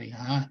ayari.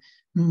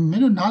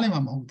 Meno Nale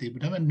Mamoti,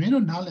 but I mean, Meno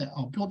Nale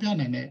or Popian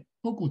and a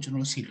Poco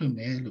General Secret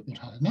may look at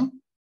her, no?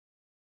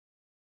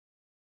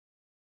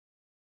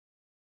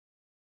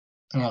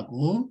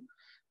 Trago,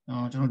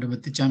 General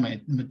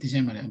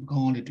Metichama, go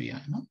only to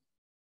Yana.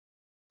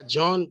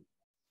 John,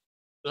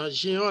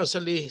 she was a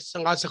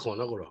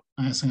Sangasakona.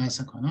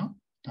 Sangasakona.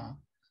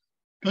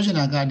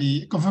 Piochina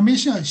the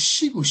confirmation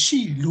she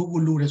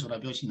Lures or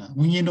Piochina.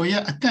 When you know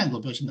ya a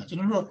tango Piochina.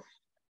 General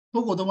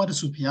Poco don't want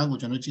to Supiago,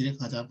 General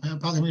Chirica,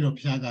 Pagamiro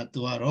Piaga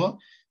Tuaro,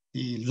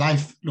 the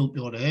life loop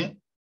your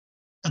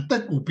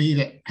attack will be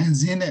the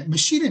Anzine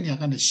machine in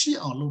Yakan, she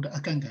or load a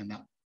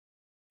kankana.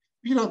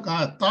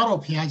 Piroga, Taro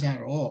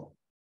Piaja or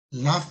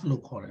laugh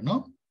look or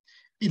no?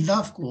 It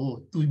laugh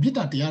go to beat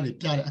at the other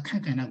Piara, a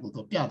kankana go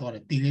to Piador,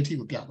 dignity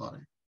with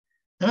Piador.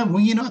 Then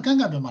when you know a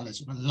kanga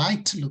malas,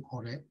 light look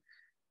or it.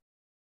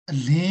 A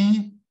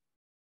lane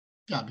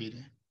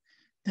Piabide.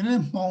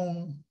 Then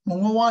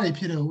Mongawari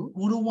Peter,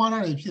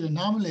 Uruwana Peter,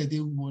 normally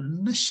they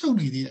would show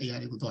me the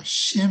Ayarigo,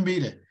 Shin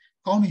Bede,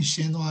 call me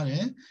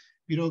Shinware,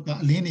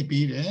 Piroga, Lane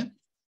Bede,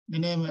 the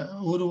name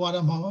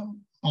Uruwana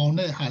on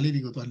the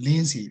Halidi go to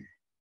Lindsay.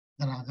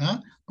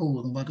 Naraga,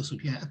 go to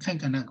Supia, a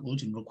kankana go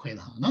to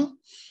Roquela,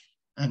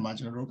 and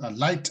Majoroga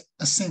light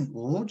a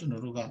single to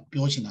Noruga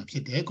Piochina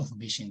Pite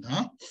confirmation.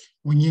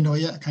 When you know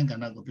ya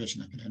kankana go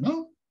Piochina Pite,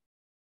 no?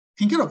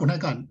 Kinkiro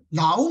Konakan,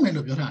 Lao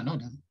Melo Piorano,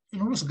 you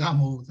know,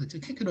 Gamo, the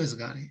Kikiro is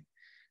Gary.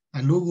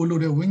 A logo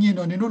loaded winging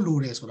on no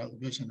lures or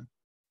Piochina.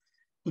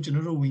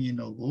 General winging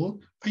no go,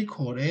 pay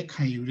correct,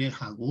 can you read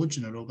Hago,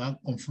 General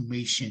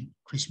confirmation,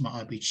 Christmas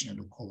Arbich and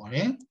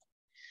Locore.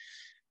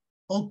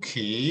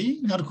 Okay,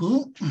 not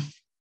good.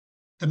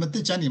 The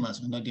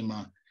Matechanimas,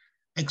 Nadima.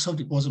 X of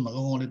deposit မှာ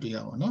ကောင်းကောင်းလေးတွေ့ရ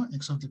ပါနော်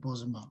X of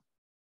deposit မှာ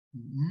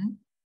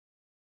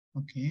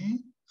okay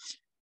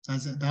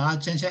ဒါက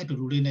ချမ်းချက်အတူ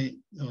တူလေးနဲ့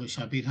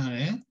ရှာပေးထားတ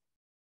ယ်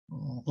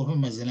ဟိုဘက်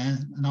မှာဇလန်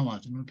အနောက်မှာ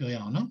ကျွန်တော်ပြောရ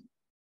အောင်နော်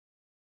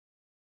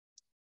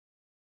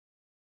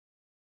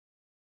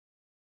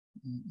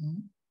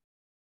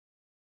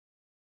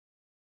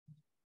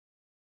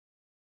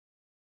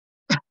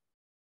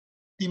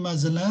ဒီမှာ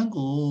ဇလန်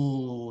ကို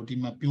ဒီ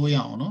မှာပြောရ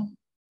အောင်နော်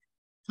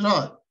ဆို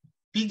တော့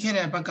ပြီးခဲ့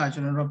တဲ့ဘက်ကကျွ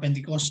န်တော်တို့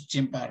Pentecost ကျ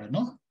င်းပါတယ်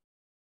နော်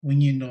ဝိ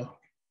ညာဉ်တော်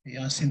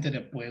ဆင်းသက်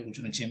တဲ့ပွဲကို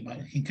ကျွန်တော်ကျင်းပါတ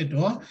ယ်ခင်ဗျ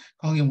တော့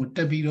ကောင်းကင်ကိုတ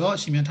က်ပြီးတော့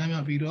ရှင်မြတ်ထားမြ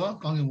ပြီးတော့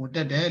ကောင်းကင်ကိုတ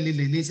က်တယ်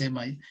40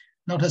မှာ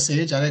နောက်ထပ်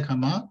10ကြာတဲ့ခါ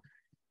မှာ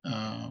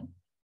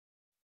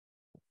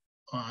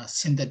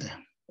ဆင်းသက်တယ်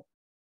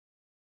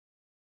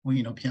ဝိ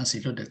ညာဉ်တော်ပြန်စီ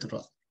လွတ်တယ်သူ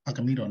တို့အက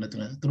မိတော်နဲ့သူ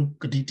တို့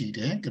ဂတိတည်တ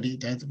ယ်ဂတိ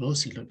တိုင်းသူတို့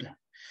စီလွတ်တယ်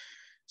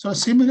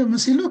ဆိုတော့မ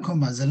စီလွတ်ခွန်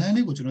မှာဇလန်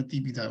လေးကိုကျွန်တော်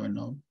တီးပြီးသားပဲ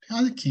နော်ဘု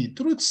ရားသခင်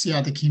သူတို့ဆရာ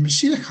သခင်မ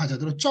ရှိတဲ့ခါကျ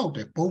သူတို့ကြောက်တ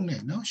ယ်ပုံတ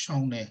ယ်နော်ရှော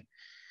င်းတယ်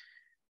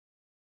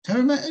ဒါ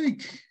ပေမဲ့အဲ့ဒီ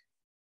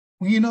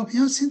ဝိညာဉ်တော်ဘု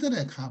ရားဆင်းသက်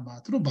တဲ့အခါမှာ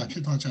သူတို့ဘာဖြ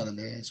စ်သွားကြတယ်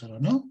လဲဆို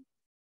တော့နော်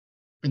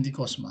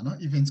Pentecost မှာနော်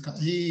events က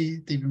အေး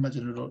တိတ်ပြီးမှကျွ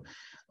န်တော်တို့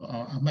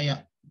အမရ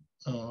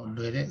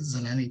လွယ်တဲ့ဇ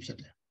လန်လေးဖြစ်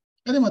တယ်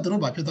အဲ့ဒီမှာသူ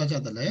တို့ဘာဖြစ်သွားကြ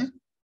တယ်လဲ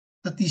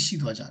တတိရှိ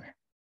သွားကြတယ်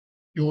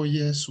ပြော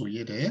ရဲဆို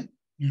ရဲတဲ့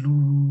လူ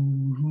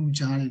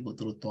ကြားတွေကို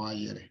သူတို့သွား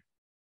ရဲတယ်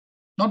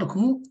နောက်တစ်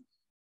ခု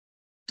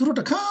သူတို့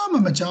တခါမှ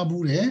မကြား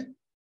ဘူးတဲ့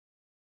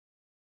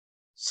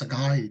စ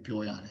ကားတွေ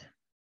ပြောရတယ်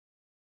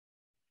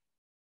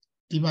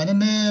ဒီမှာနည်း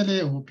နည်း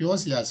လေးဟိုပြော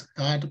စရာစ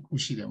ကားတစ်ခု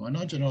ရှိတယ်ဗော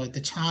နော်ကျွန်တော်တ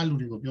ခြားလူ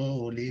တွေကိုပြော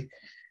ဟိုလေ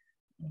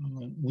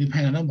ဝေဖ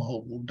န်တာတော့မဟု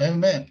တ်ဘူးဒါပေ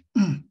မဲ့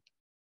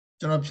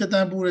ကျွန်တော်ဖြစ်တ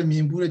မ်းပူးတဲ့မြ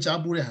င်ပူးတဲ့ကြား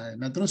ပူးတဲ့ဟာတွေ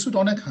နော်သူတို့ဆွ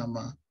တောင်းတဲ့ခါ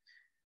မှာ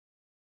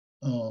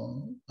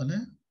ဘာလဲ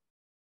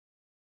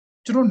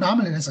ကျွန်တော်နားမ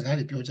လည်တဲ့စကား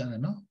တွေပြောကြတ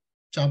ယ်နော်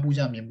ကြားပူး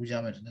ကြမြင်ပူးကြ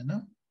မယ်တဲ့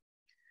နော်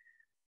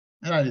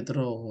အဲ့ဒါတွေသူ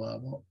တို့ဟိုပါ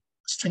ဗော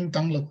string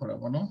tongue လို့ခေါ်တာ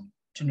ဗောနော်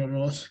ကျွန်တော်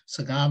တို့စ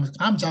ကား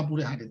အားမကြားပူး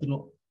တဲ့ဟာတွေသူ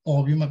တို့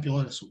អော်ပြီးမှပြော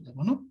ရဆိုတယ်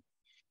ဗောနော်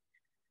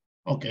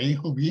โอเค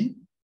ဟုတ်ပြီ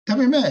ဒါ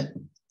ပေမဲ့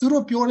သူ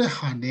တို့ပြောတဲ့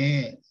ဟာနဲ့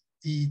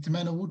ဒီတမ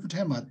န်တော်ဝတ္ထု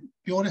ထဲမှာ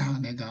ပြောတဲ့ဟာ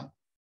နဲ့က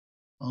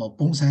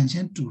ပုံစံချ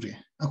င်းတူတယ်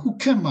အခု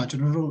ခက်မှာကျွ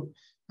န်တော်တို့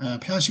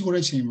ဖျားရှိခိုး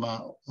တဲ့ချိန်မှာ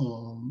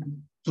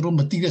သူတို့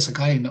မသိတဲ့စ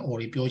ကားတွေနဲ့အော်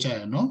တွေပြောကြရ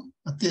နော်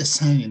အသက်ဆ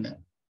န်းနေနဲ့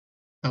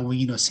ဒါဝိ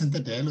ညာဉ်တော်ဆင်းသ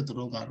က်တယ်လို့သူ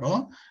တို့က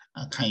တော့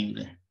ခံယူ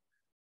တယ်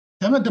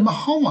ဒါပေမဲ့ဓမ္မ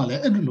ဟောင်းမှာလ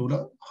ည်းအဲ့လို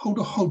တော့ဟု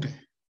တ်တယ်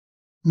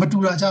မတူ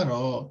တာကြ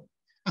တော့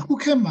အခု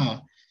ခက်မှာ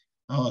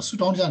ဆူ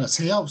တောင်းကြတယ်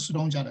10ယောက်ဆူ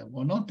တောင်းကြတယ်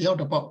ပေါ့နော်တယောက်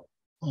တစ်ပေါက်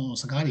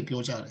စကားတွေ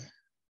ပြောကြတယ်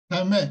ဒါ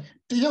ပေမဲ့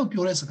တယောက်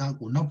ပြောတဲ့စကား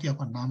ကိုနောက်တယောက်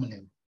ကနားမလ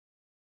ည်ဘူး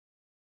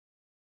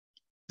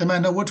တမ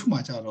န်တော်ဝတ္ထုမှာ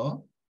ကြတော့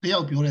တယော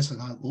က်ပြောတဲ့စ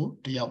ကားကို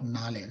တယောက်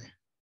နားလည်တယ်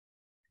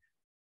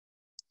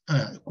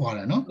ကွာတ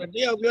ယ်နော်တ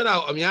ယောက်ပြောတာ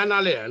ကိုအများ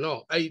နားလည်တယ်နော်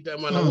အဲ့ဒီတ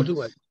မန်တော်ဝတ္ထု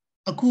မှာ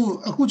အ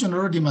ခုကျွန်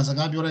တော်တို့ဒီမှာစ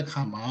ကားပြောတဲ့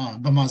ခါမှာ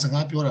ဗမာစ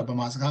ကားပြောတာဗ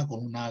မာစကားအကု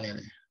န်လုံးနားလည်တ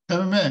ယ်ဒါ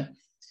ပေမဲ့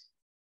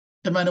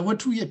တမန်တော်ဝတ္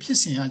ထုရဲ့ဖြစ်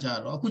စဉ်ကကြ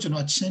တော့အခုကျွန်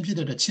တော်ချင်းဖြစ်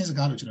တဲ့ချင်းစ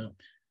ကားလို့ကျွန်တော်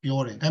ပြော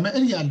တယ်ဒါပေမဲ့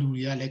အဲ့ဒီအလူ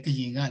တွေကလည်းက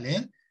ရင်ကလ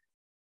ည်း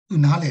သူ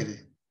နားလဲတ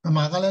ယ်ဗ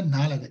မာကလည်း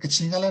နားလဲတယ်ကချ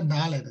င်ကလည်း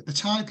နားလဲတယ်တ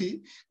ခြားက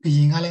ရ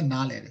င်ကလည်း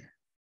နားလဲတယ်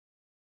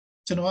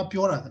ကျွန်တော်က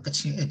ပြောတာက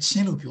ချင်ချ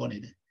င်းလို့ပြောနေ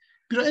တယ်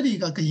ပြီးတော့အဲ့ဒီ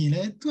ကရင်လ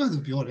ည်းသူကသူ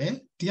ပြောတယ်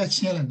ဒီကချ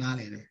င်းလည်းနား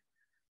လဲတယ်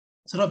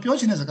ဆိုတော့ပြော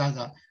ချင်တဲ့စကားက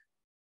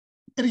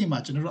အဲ့ဒီမှာ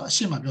ကျွန်တော်တို့အ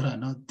ရှင်းမှာပြောတာ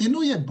နော်တင်း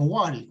တို့ရဲ့ဘဝ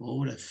တွေကို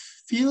တဲ့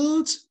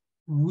filled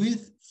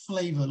with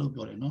flavor လို့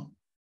ပြောတယ်နော်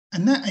အ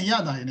နက်အရ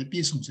သာတွေနဲ့ပြ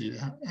ည့်စုံစေတယ်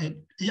ဟာ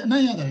အန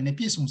က်အရသာတွေနဲ့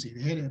ပြည့်စုံစေတ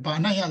ယ်တဲ့ဘာ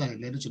အနက်အရသာတွေ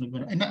လဲလို့ကျွန်တော်ပြော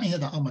တယ်အနက်အရ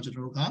သာအောက်မှာကျွန်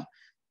တော်တို့ကဘု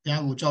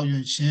ရားကိုကြောက်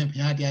ရွံ့ခြင်းဘု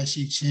ရားတရား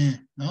ရှိခြင်း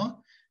နော်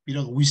ပြီး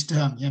တော့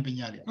wisdom ဉာဏ်ပ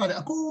ညာတွေအဲ့ဒါ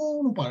အကုန်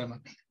လုံးပါတယ်မှာ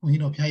ဘုန်း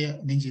ကြီးတို့ဘုရားရဲ့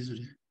အနည်းကျေးဇူး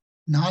တွေ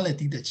နားလည်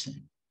သိတဲ့ခြင်း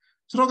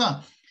ဆိုတော့က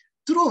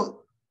သူတို့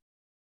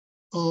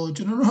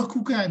ကျွန်တော်တို့ခု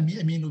ကအ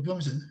မြင်လို့ပြော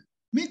မှဆို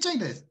မင်းကြိုက်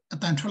တယ်အ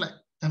တန်ထွက်လိုက်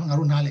ဒါမှငါ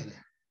တို့နားလည်တ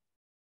ယ်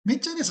မ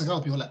င်းကြိုက်တဲ့စကား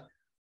ကိုပြောလိုက်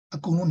အ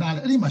ကုန်လုံးနားလ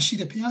ည်အဲ့ဒီမှာရှိ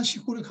တဲ့ဘုရားရှိ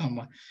ခိုးတဲ့ခါ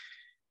မှာ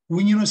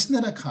ဝိညာဉ်တော်ဆင်း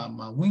တဲ့ခါ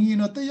မှာဝိညာဉ်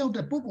တော်တက်ရောက်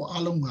တဲ့ပုဂ္ဂိုလ်အ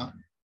လုံးက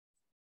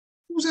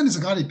ဥစဉ်တဲ့စ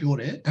ကားတွေပြော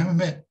တယ်ဒါပေ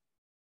မဲ့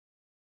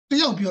တ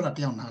ယောက်ပြောတာတ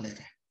ယောက်နားလဲ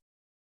တယ်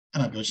အဲ့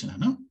ဒါပြောချင်တာ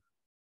နော်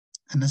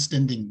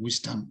understanding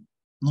wisdom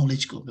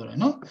knowledge ကိုပြောတာ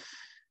နော်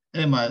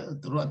အဲ့မှာ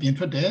သူတို့အပြင်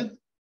ထွက်တယ်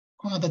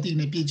ခွန်အားတတိ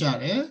နဲ့ပြည့်ကြ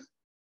တယ်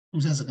ဥ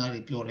စဉ်စကားတွေ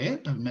ပြောတယ်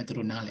ဒါပေမဲ့သူ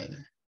တို့နားလဲတ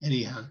ယ်အဲ့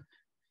ဒီဟာ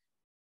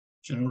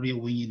ကျွန်တော်တို့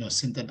ဝိညာဉ်တော်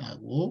ဆင်းသက်တာ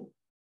ကို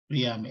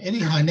တွေ့ရမယ်အဲ့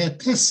ဒီဟာနဲ့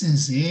သက်စင်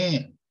စဉ်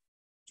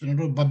ကျွန်တော်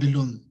တို့ဘာဘီ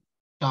လုံ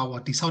တာဝါ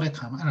တိဆောက်တဲ့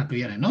ခါမှာအဲ့ဒါ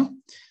တွေ့ရတယ်နော်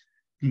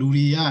လူ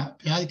တွေက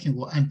ဘုရားခင်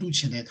ကိုအန်တု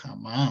ချင်တဲ့ခါ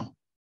မှာ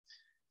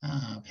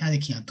ဘုရား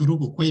ခင်ကသူတို့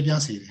ကိုကွဲ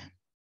ပြားစေတယ်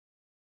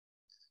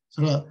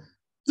ဆိုတော့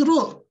သူ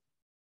တို့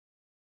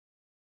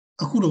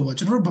အခုတော့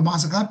ကျွန်တော်တို့ဗမာ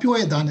စကားပြော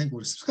ရတဲ့နဲ့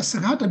ကိုစ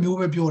ကားတစ်မျိုး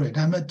ပဲပြောတယ်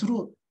ဒါပေမဲ့သူ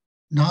တို့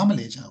နားမ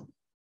လည်ကြဘူး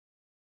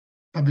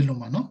ဘာဖြစ်လို့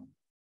မနော်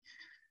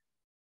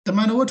တမ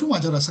န်တော်ဝတ္ထုမှာ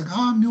ကျတော့စ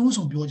ကားမျိုး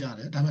စုံပြောကြ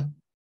တယ်ဒါပေမဲ့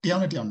တယော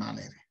က်နဲ့တယောက်နားလ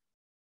ည်တယ်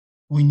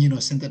ဝိညာဉ်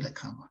တော်ဆင်းသက်တဲ့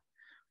ခါမှာ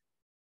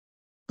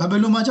ဘာဖြ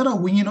စ်လို့မှကျတော့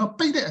ဝိညာဉ်တော်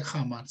ပိတ်တဲ့အခါ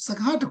မှာစ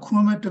ကားတစ်ခွ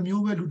န်းပဲတစ်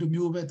မျိုးပဲလူတစ်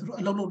မျိုးပဲသူတို့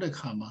အလုပ်လုပ်တဲ့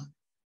ခါမှာ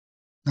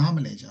နားမ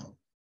လည်ကြဘူး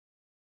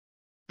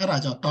အဲ့ဒါ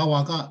ကြောင့်တာဝါ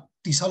က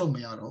တိဆောက်လို့မ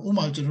ရတော့ဥပ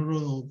မာကျွန်တော်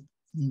တို့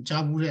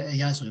ကြားဘူးတဲ့အ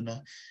ရာဆိုရင်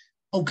တော့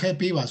okay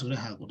ပေးပါဆိုတဲ့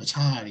ဟာကိုတ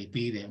ခြားဟာတွေ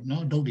ပေးတယ်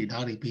နော်ဒုတ်တွေဓာ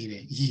တ်တွေပေးတ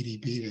ယ်ရေတွေ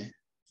ပေးတယ်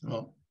ဆို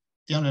တော့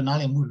တရားနဲ့နား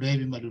လည်မှုလွဲ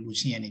ပြီးမှလူ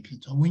ရှင်းရနေဖြစ်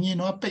ဆိုဝိညာဉ်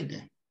တော်ပိတ်တ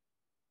ယ်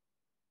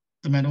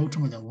တမန်တော်ထ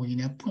မကဝိညာဉ်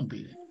နဲ့ဖွင့်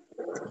ပေးတယ်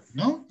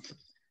နော်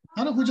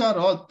အဲ့တော့ခုကျ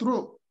တော့သူ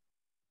တို့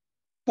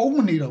ပုံမ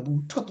နေတော့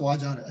ဘူးထွက်သွား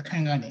ကြတယ်အခ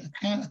န်းကနေ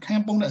အခ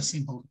န်းပုံတဲ့အဆ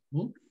င့်ပုံ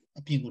ကို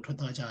အပြင်ကိုထွက်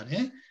သွားကြတ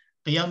ယ်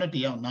တယောက်နဲ့တ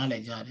ယောက်နားလ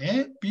ည်ကြတယ်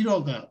ပြီး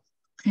တော့က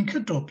ခင်ခ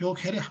တ်တော်ပြော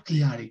ခဲ့တဲ့အ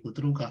ရာတွေကို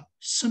သူတို့က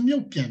စမြု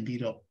ပ်ပြန်ပြီး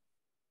တော့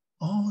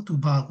အော်သူ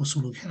ဘာကို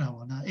ဆိုလို့ခဲ့တာ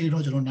ပါလားအဲ့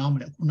တော့ကျွန်တော်နားမ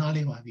လဲအခုနား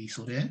လေးပါပြီ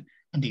ဆိုတဲ့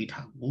အနေ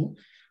ထားကို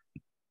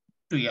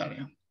တွေ့ရတ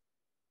ယ်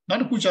နောက်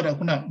တစ်ခုကျတော့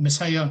ခုန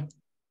Messiah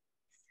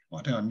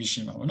ဟောတဲ့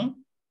mission ပါဘောနော်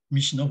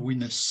mission of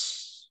witness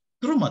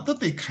သူတို့မှာတ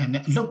သက်ခံ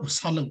တဲ့အလုပ်ကိုဆ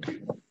က်လုပ်တ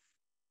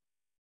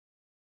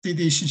ယ်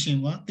တည်ရှ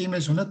င်းကတည်မ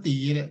ယ်ဆိုလည်းတည်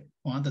ရတဲ့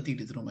ဟောတတိ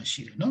တွေသူတို့မှာ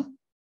ရှိတယ်နော်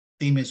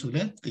တည်မယ်ဆိုလ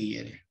ည်းတည်ရ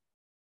တယ်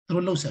သူ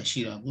တို့လှုပ်ရှားရှိ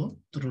တာကို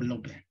သူတို့လှု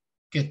ပ်တယ်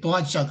ကဲ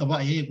တွားကြကပ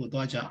အရေးကို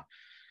တွားကြ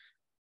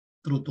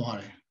သူတို့တွား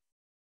တယ်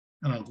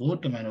အဲ့ဒါကို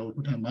တမန်တော်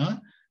ခုထမှာ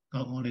ကော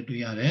င်းကောင်းလေး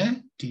တွေ့ရတယ်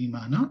ဒီ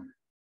မှာနော်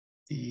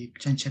ဒီ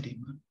ချမ်းချက်တွေ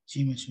မှာ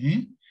ကြီးမရှင်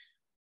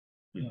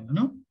တွေ့ရမယ်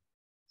နော်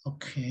โอ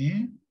เค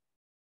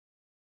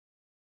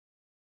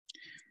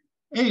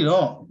အဲ့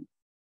တော့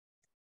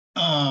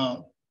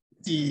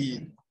ဒီ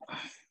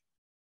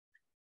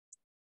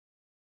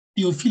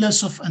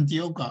philosopher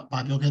Antioch ကဘာ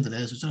ပြောခဲ့တ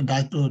ယ်ဆိုတော့ဒါ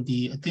တော့ဒီ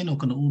အသင်းတော်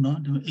ကနဦးနော်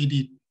ဒီ AD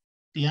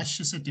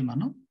 180မှာ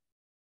နော်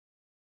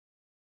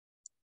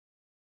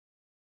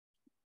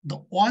the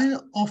oil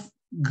of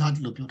God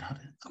လို့ပြောထားတ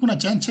ယ်အခုန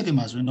ကျမ်းချက်တွေ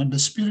မှာဆိုရင်နော်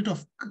the spirit of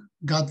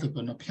God လို့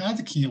ပြောနော်ဘုရားသ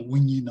ခင်ရဲ့ဝိ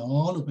ညာဉ်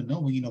တော်လို့ပြော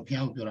နော်ဝိညာဉ်တော်ဘု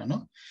ရားကိုပြောတာ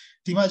နော်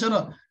ဒီမှာကျ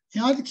တော့ဘု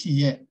ရားသခင်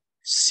ရဲ့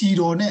စီ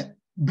တော်နဲ့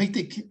ဗိတ်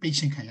တိတ်ပိတ်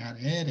ရှင်ခံရ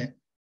တယ်တဲ့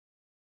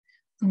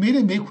သူမေး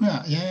တဲ့မေးခွန်းက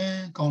အရင်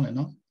ကောင်းတယ်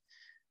နော်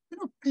အဲ့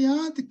တော့ဘု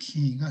ရားသခ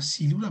င်က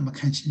စီလူတာမ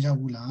ခံချင်ကြ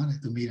ဘူးလားတဲ့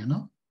သူမေးတယ်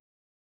နော်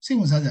စိတ်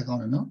ဝင်စားစရာကော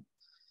င်းတယ်နော်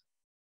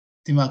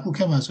ဒီမှာခုခ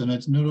က်မှာဆိုတော့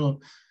ကျွန်တော်တို့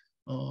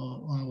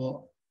ဟော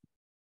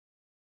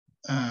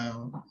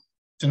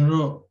ကျွန်တော်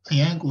တို့အ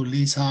ရန်ကို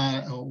လေးစား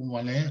ဟို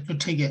ဘာလဲလွတ်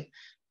ထိတ်က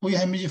ကိုရ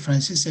ဟန်းမကြီးဖရ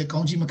န်စစ်ရဲ့ကော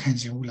င်းကြီးမခံ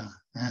ချင်ဘူးလား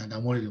ဒါ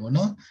မို့လေပေါ့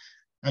နော်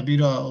ပြီး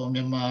တော့မြ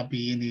န်မာပြ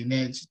ည်အနေ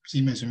နဲ့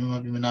ကြီးမယ်ဆိုမြန်မာ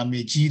ပြည်မှာ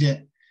မေကြီးတဲ့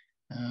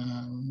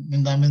မ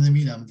င်းသားမင်းသ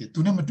မီးလားမသိသူ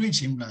နဲ့မတွေ့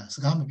ချင်ဘူးလားစ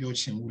ကားမပြော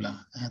ချင်ဘူးလား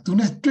သူ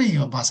နဲ့တွေ့ရ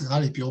င်ဘာစကား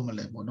တွေပြောမ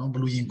လဲပေါ့နော်ဘ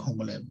လို့ရင်ခုန်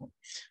မလဲပေါ့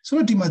ဆို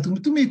တော့ဒီမှာ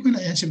သူမေးခွန်း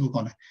လိုက်အချက်ကို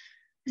ကောင်းတယ်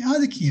ဘုရား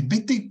သခင်ဘိ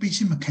တ်တိတ်ပိတ်ချ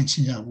င်းမခံချ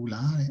င်ကြဘူး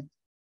လားတဲ့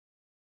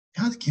ဘု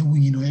ရားသခင်ဝိ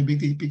ညာဉ်တော်ရဲ့ဘိတ်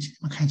တိတ်ပိတ်ချင်း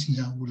မခံချင်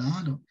ကြဘူး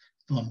လားလို့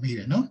သူကမေးတ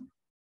ယ်နော်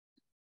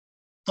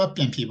တော့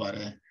ပြန်ပြပါတ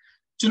ယ်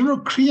ကျွန်တော်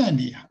တို့ခရိယန်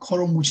တွေခေါ်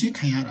တော်မူခြင်း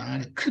ခံရတာ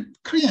တဲ့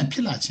ခရိယန်ဖြ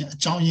စ်လာခြင်းအ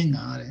ကြောင်းရင်းက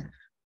တဲ့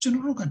ကျွန်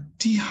တော်တို့က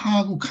ဒီဟာ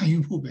ကိုခံယူ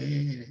ဖို့ပဲ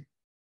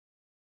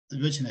တဲ့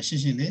ပြောချင်တာရှ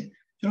င်းရှင်းလေး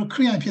ကျွန်တော်ခ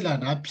ရိယန်ဖြစ်လာ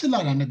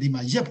တာနဲ့ဒီ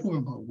မှာရက်ဖို့ပဲ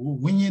မဟုတ်ဘူး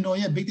ဝိညာဉ်တော်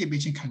ရဲ့ဗိတ်တိတ်ပိ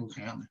တ်ခြင်းခံကိုခံ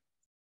ရမယ်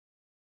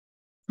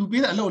သူ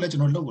ပေးတဲ့အလုပ်လည်းကျွ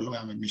န်တော်လုပ်ကိုလုပ်ရ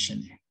မယ် mission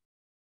တွေ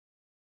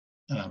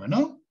အဲ့ဒါပဲ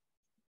နော်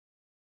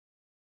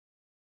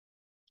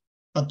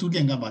အတူပြ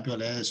န်ကဘာပြော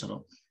လဲဆို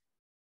တော့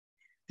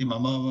ဒီမှာ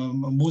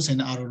မိုးစင်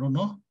အာရုံ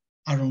နော်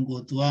အာရုံကို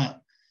သူ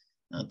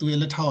ရဲ့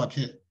လက်ထောက်အဖြ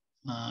စ်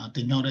တ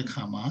င်မြောက်တဲ့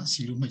ခါမှာ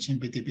စီလူမချင်း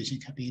ပိတ်တိတ်ပိတ်ချ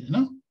င်းခပ်ပြီးတယ်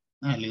နော်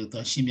အဲ့ဒါလေးကိုသူ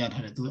ရှင်းပြ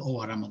ထားတယ်သူဩ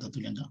ဝါဒမှာသူ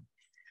လမ်းကြောင်း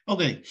โอ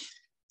เค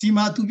ဒီ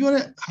မှာသူပြော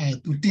တဲ့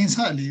သူတင်ဆ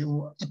က်လေးဟို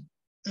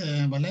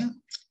ဗာလဲ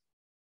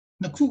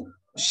နှစ်ခု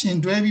ရှင်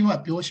တွဲပြီးမှ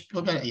ပြော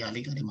ပြတဲ့အရာ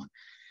လေးကဒီမှာ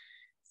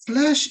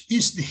flesh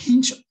is the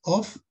hinge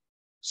of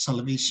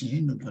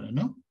salvation လို့ပြောတယ်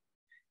နော်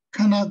ခ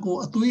န္ဓာကို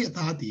ယ်အသွေးအ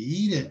သားတ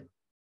ည်တဲ့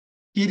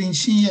ကေရင်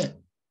ရှင်ရဲ့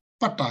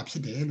ပတ်တာဖြ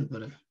စ်တယ်လို့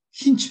ပြောတယ်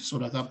hinge ဆို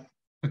တာက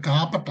တ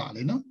ကားပတ်တာ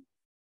လေနော်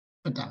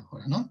ပတ်တာခေါ်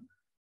တယ်နော်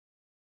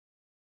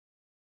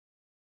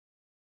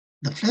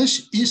the flesh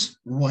is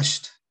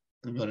washed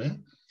လို့ပြောတယ်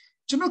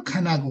ကျွန်တော်ခ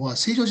န္ဓာကိုယ်က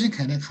ဆေးကြောခြင်း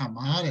ခံတဲ့ခါ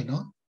မှာတဲ့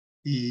နော်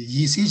ဒီ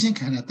ရေဆေးခြင်း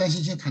ခံတဲ့တန့်ရှ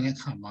င်းခြင်းခံတဲ့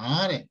ခါမှာ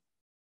တဲ့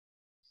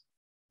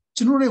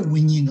ကျွန်တော်ရဲ့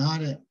ဝိညာဉ်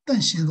ကတဲ့တ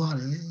န့်ရှင်းသွား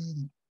တယ်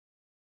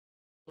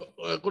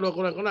ကို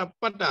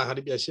ပတ်တာဟာ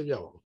ဒီပြရှင်းပြ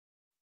ပါဦး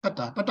ပတ်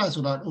တာ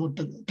ဆိုတာဟို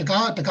တ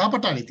ကားပ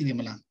တ်တာတွေသိတယ်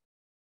မလား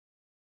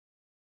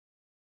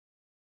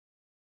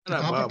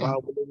အဲ့ဒါဘာ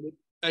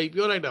အဲ့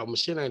ပြောလိုက်တာမ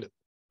ရှင်းနိုင်လို့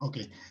โอเค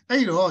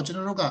အဲ့တော့ကျွန်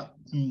တော်တို့က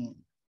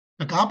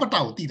တကားပတ်တာ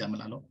ကိုသိတယ်မ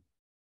လားလို့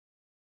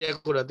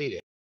ကိုတော့သိတ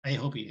ယ်အဲ့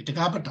ဟုတ်ပြီတ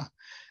ကားပတ်တာ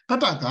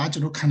ကကျွ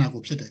န်တော်ခန္ဓာ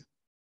ကိုယ်ဖြစ်တယ်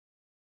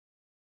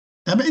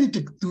ဒါပေမဲ့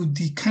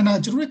ဒီခန္ဓာ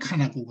ကျွန်တော်ရဲ့ခန္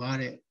ဓာကိုယ်က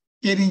တဲ့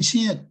ကယ်တင်ခြ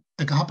င်းရဲ့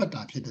တကားပတ်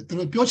တာဖြစ်တယ်သူ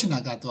တို့ပြောချင်တာ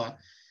ကတော့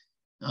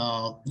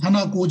ခန္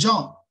ဓာကိုယ်ကြော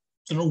င့်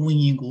ကျွန်တော်ဝိ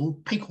ညာဉ်ကို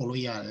ဖိတ်ခေါ်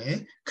လို့ရတယ်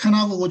ခန္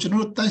ဓာကိုယ်ကိုကျွန်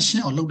တော်တို့တန့်ရှ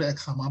င်းအောင်လုပ်တဲ့အ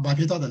ခါမှာဘာ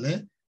ဖြစ်သွားတယ်လဲ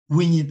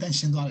ဝိညာဉ်တန့်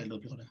ရှင်းသွားတယ်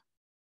လို့ပြောတယ်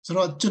ဆို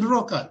တော့ကျွန်တော်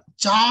တို့က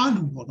ကြား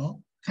လူပေါ့နော်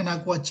ခန္ဓာ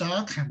ကိုယ်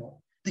ကြားခံပေါ့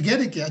တကယ်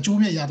အကျိုး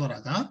မြတ်ရသွားတာ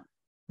က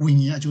ဝိ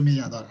ညာဉ်အကျိုးမြတ်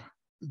ရသွားတာ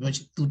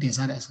သူတင်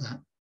စားတဲ့အစကား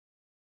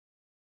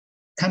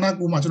ခန္ဓာ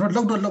ကိုယ်မှာကျွန်တော်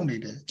လှုပ်နေ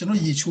တယ်ကျွန်တော်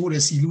ရေချိုးတ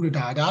ယ်စီလူးတယ်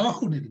ဒါတော့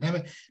ဟုတ်နေတယ်ဒါပေ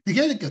မဲ့တက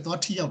ယ်တော့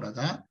ထိရောက်တာက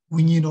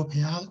ဝိညာဉ်တော်ဘု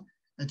ရား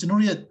ကျွန်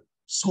တော်ရဲ့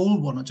soul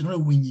ပေါ့နော်ကျွန်တော်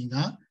ရဲ့ဝိညာဉ်က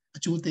အ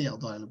ကျိုးသက်ရောက်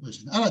သွားတယ်လို့ပြောချ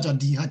င်တယ်အဲ့ဒါကြောင့်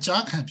ဒီဟာ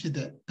ကြားခံဖြစ်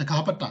တဲ့တ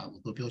ကားပတ်တာကို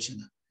သူပြောချင်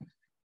တယ်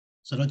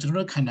ဆိုတော့ကျွန်တော်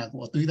တို့ခန္ဓာကို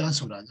ယ်အသွေးသား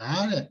ဆိုတာက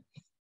တဲ့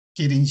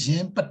ကေရင်ချ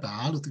င်းပတ်တာ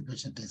လို့သူပြော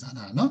ချင်တင်စား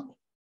တာနော်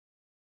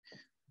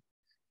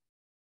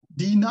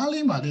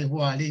Dinali Made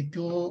Wali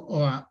Pure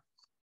or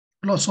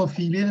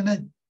philosophy in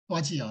it,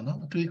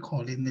 Wajiano, 3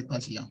 call in the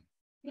Wajian.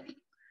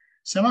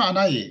 Sama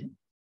Anae.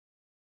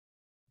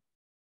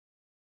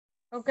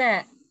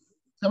 Okay.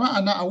 Sama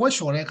Anna, I was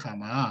sure I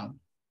come out.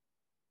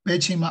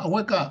 Bechima, I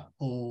wake up,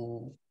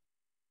 or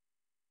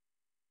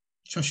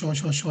show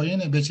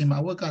in a Bechima,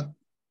 I wake up,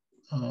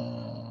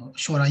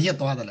 sure I yet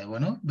to other level,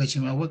 no?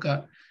 Bechima, I wake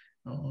up,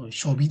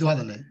 show be to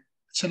other.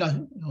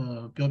 Chella,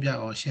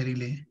 Biobia or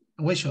Sherry.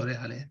 I wish sure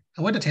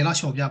I went to tell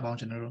us of Yabon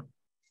General.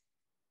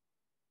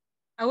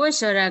 I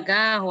wish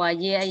Raga, who are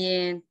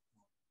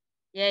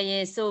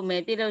yeah, so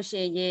maybe those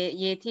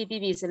ye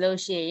TPB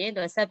solution,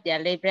 or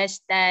subject, lay fresh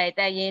die,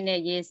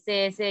 ye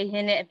say,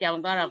 him at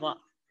Yambarabo.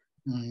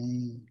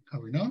 How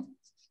we know?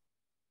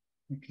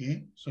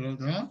 Okay, so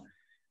that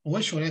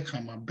what should I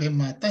come up?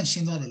 Bema,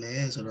 dancing on the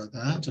layers or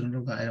that, to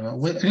look at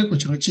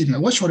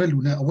what should I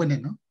luna a winner?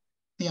 No,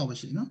 yeah, was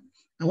she, no?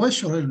 I was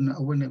sure I luna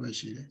a winner,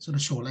 she, so the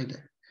show like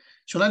that.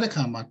 Should I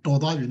come up,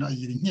 Toda, you know,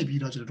 eating here, be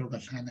to look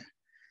at Hannah.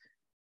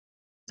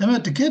 The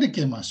matter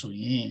came as so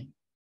ye.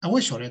 I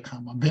was sure I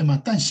come up,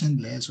 Bema, dancing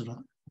layers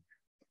or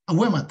I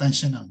wear my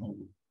dancing and move.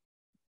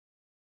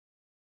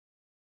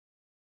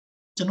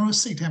 General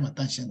say time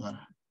attention.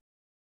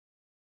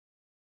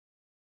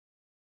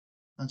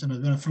 That's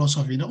another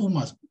philosophy, no,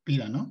 must be,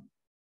 no?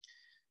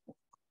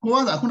 Who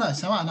are the Kuna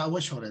Savana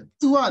was sure.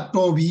 Two are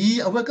Toby,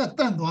 a work at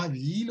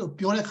Tandoavi, or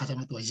pure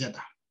Casama to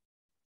Zeta.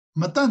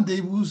 Matan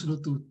de Wus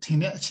to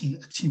Tina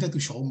Chinta to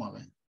show my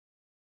way.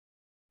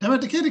 Never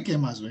the Kerry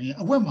came as we, a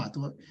Wema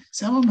to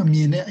some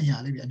Mamina and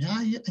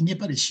Yali, and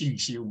Yapari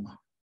Shiuma.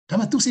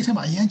 Tama to see him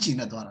a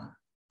Yanchin at Dora.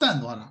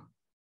 Tandora.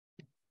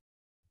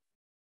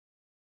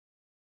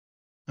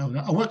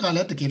 I work a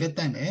letter get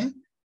time, eh?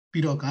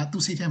 Piroca to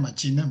see him a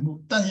China,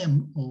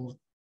 Tanem or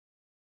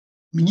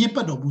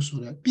Minepa do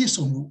Busura, piece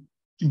of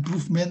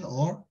improvement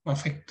or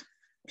perfect.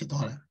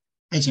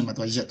 Ejima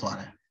to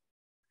Jetore.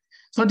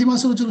 So the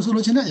Maso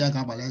solution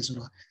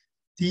Yagabala.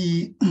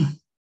 The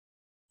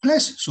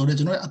flesh so the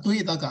general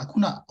Atoyaka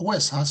Kuna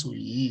West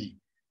Hasui,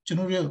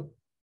 General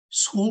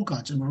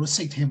Soka, General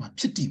Sect him a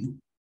pity.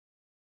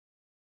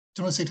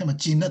 General Sect him a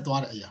Gina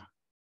Dwara.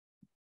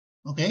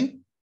 Okay?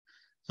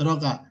 So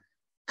Roga.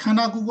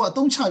 Kanagu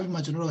don't charge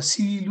much general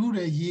see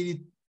lure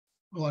ye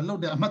or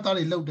load the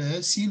Amatari load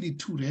the silly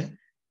two there.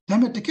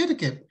 Damn it, the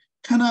Ketake.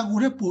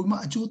 Kanagu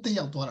Puma, a jote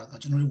outdora,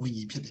 generally when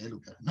you pit the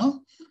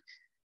no?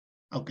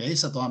 Okay,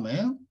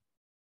 Satome.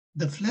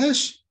 The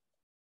flesh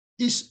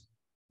is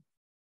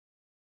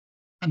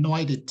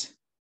anointed.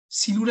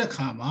 Silura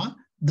Kama,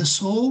 the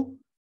soul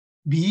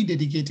be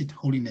dedicated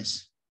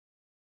holiness.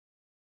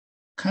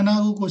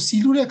 Kanagu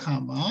Silura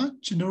Kama,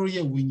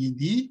 generally winning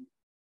the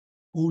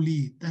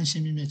holy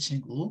Tanshimi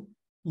Chingo,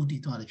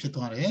 Uditore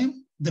Petore.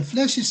 The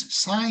flesh is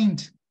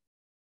signed.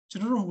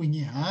 General when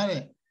you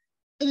had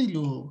a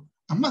low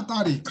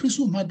Amatari,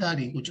 Chrisu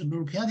Madari, which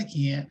General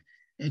Piadiki,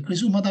 a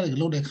Chrisu Madari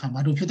loaded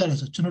Kamadu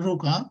Petaras,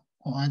 Generoka,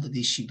 or under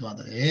this sheet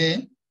other.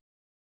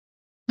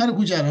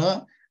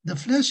 The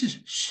flesh is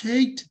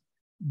shaped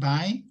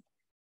by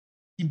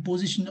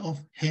imposition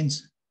of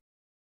hands.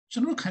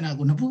 General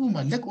Kanago,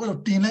 Nabuma, like all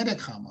of Tinlada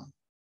Kama.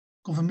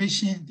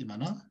 Confirmation, the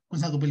manner,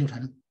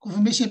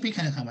 confirmation pick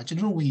and come,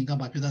 general wing up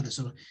by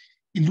the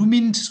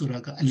illumined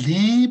Suraka, a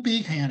lay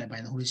pay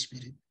by the Holy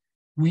Spirit.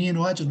 We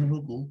know a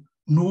general go,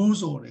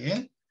 knows or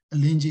a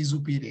lingy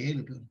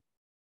superior.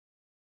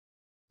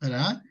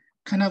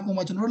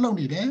 Kanakuma general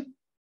only there,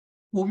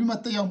 Obi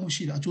Mataya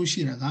Mushira,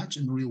 Joshira,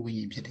 generally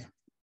wing Peter.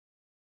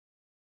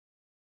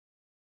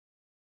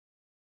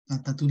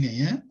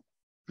 Tatulia,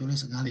 there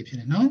is a galley,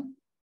 no?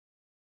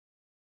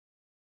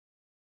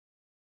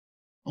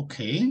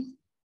 Okay.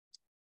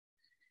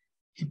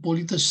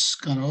 Hippolytus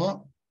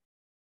Caro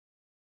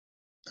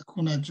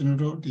Kuna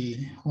General, the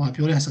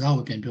Wapure has a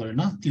hour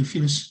Pimpurena,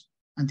 Theophilus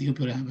and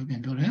Theopure have a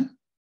Pimpure.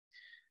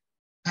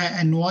 I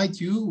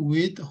anoint you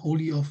with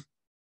holy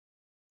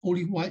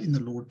white in the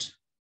Lord.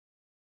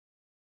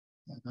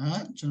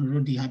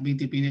 General, the happy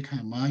the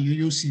Pinakama,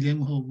 you see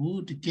them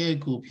who the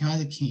Gego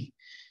Piazaki,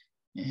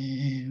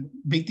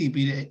 Big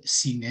the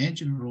Sine,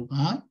 General,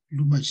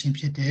 Luma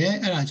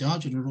Chimpiate, Eraja,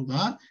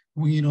 General,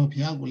 we know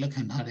Pia will like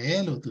an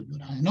Harel or to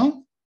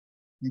no.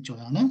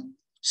 Nichoano,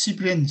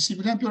 Cyprian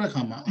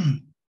Puracama.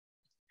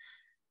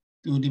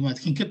 To the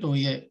Matkinketo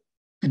ye,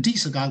 a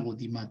disagago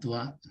di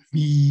Matua,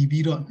 mi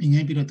biro,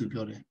 in biro to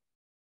Pure.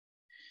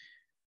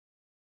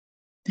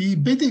 The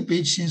better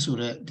page since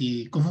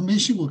the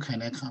confirmation will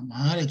kind of come,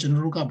 a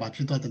general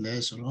Baputa the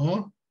less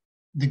or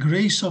the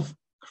grace of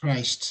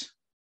Christ.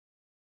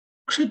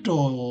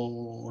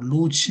 Crito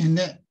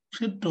Lucine,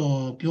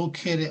 Crito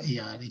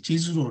Piocere,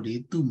 Jesus or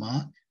the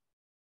Tuma,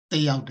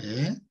 they out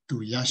there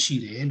to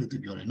Yashire,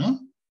 Lutubure, no?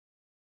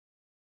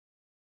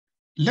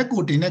 Let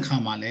go dinner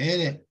come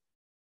a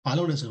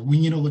follow us a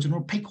winning over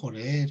general pick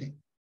horror,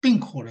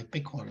 pink horror,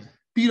 pick horror,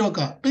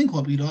 Piroga, pink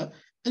or Piro,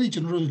 any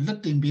general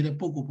let them be the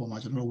poco for my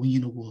general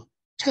winning over,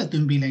 chat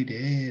them be like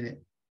that,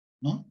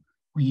 no?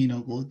 When you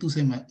know go to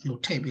say my little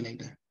tape like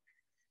that.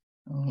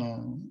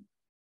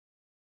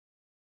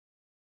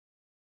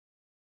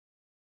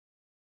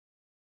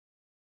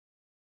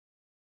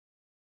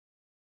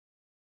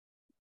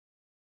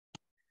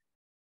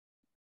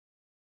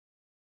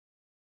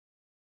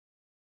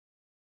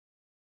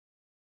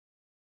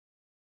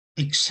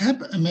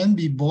 except a man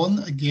be born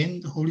again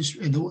the Holy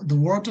Spirit the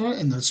water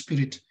and the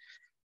Spirit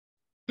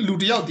လူ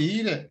တယောက်တ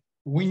ည်းတဲ့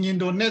ဝိညာဉ်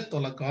တော်နဲ့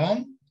တော်လကောင်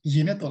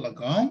ရေနဲ့တော်လ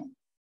ကောင်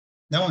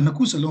ဒါမှနှစ်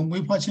ခုစလုံး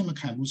မွေးဖွားခြင်းမ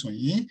ခံဘူးဆို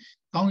ရင်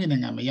ကောင်းကင်နို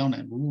င်ငံမရောက်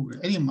နိုင်ဘူးတဲ့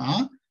အဲ့ဒီမှာ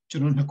ကျွ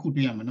န်တော်နှစ်ခု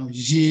တွေ့ရမယ်နော်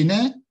ရေ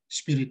နဲ့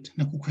Spirit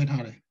နှစ်ခုခွဲ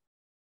ထားတယ်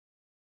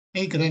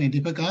အဲ့ကနေ့ဒီ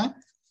ဘက်က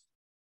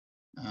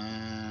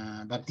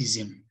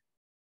baptism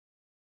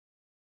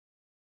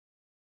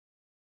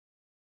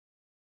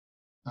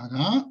ဒါက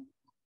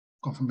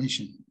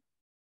confirmation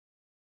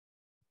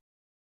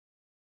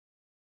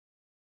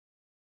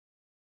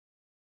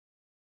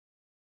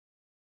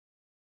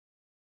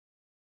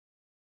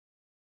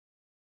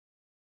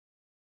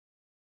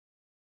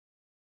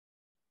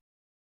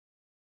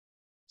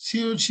စီ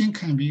ရိုချင်း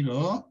ခံပြီး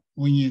တော့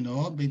ဝိညာဉ်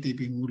တော်ဗိသိက်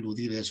ပြီးမှုလို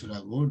သေးတယ်ဆိုတာ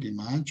ကိုဒီ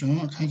မှာကျွန်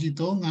တော်အခန်းကြီး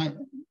3ငါ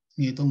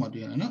ငယ်3မှာ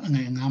တွေ့ရတယ်နော်င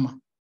ယ်9မှာ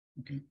โอ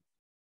เค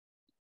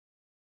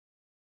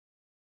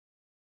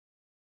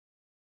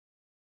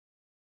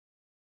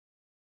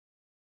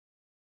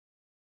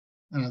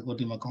အဲ့ဒါကို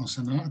ဒီမှာ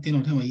concern အတင်း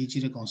တော်ထဲမှာရေးကြ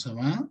ည့်တဲ့ concern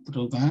မှာသူ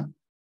တို့က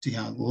ဒီ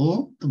ဟာကို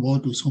သဘော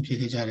တူဆုံးဖြတ်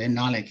ခဲ့ကြတယ်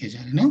နားလည်ခဲ့ကြ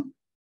တယ်နော်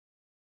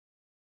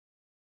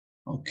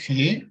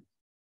okay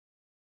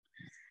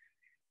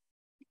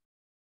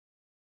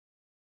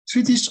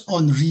treatise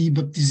on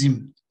rebaptism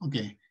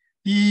okay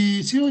ဒီ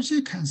စီရိုချ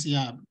င်းခံစ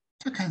ရာ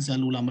တက်ခံစရာ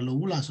လိုလားမလို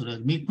ဘူးလားဆိုတော့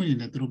မိခွင့်နေ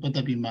တယ်သူတို့ပတ်သ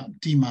က်ပြီးမှ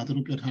ဒီမှာသူ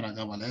တို့ပြောထားတာက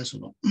ဘာလဲဆို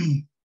တော့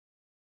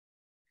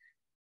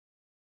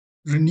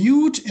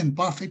renewed and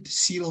perfect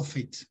seal of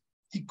faith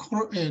ဒီ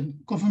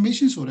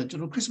confirmation ဆိုတော့ကျွ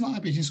န်တော် Christmas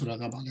application ဆိုတာ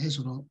ကဘာလဲ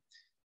ဆိုတော့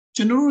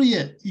ကျွန်တော်တို့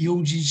ရဲ့ယုံ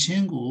ကြည်ခြ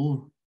င်းကို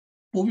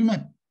ပို့ပြီးမှ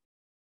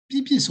ပြ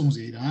ည့်စုံ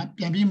စေတာ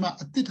ပြန်ပြီးမှ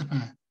အသစ်တစ်ဖ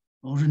န်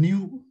renew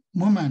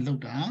မွမ်းမံလု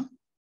ပ်တာ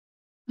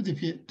ဒီ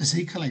ဖြစ်တစိ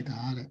မ့်ခတ်လိုက်တာ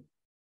တဲ့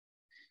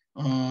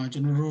ကျွ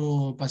န်တော်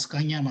တို့ပတ်စကို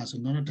င်းညမှာဆို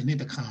တော့ဒီနေ့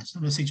တစ်ခါကျွ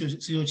န်တော်စိတ်ချို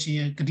ချင်း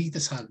ရဲ့ဂတိသ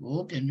စ္စာကို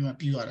ပြန်ပြီးမှ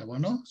ပြီးရတယ်ဗော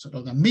နော်ဆို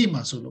တော့ကမေ့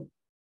မှာဆိုလို့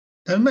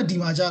ဒါပေမဲ့ဒီ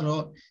မှာကျ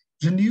တော့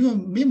renew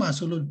မေ့မှာ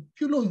ဆိုလို့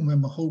ပြုလုပ်ရင်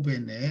မဟုတ်ပဲ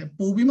နဲ့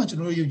ပို့ပြီးမှကျွန်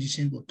တော်တို့ယုံကြည်ခြ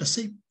င်းကိုတ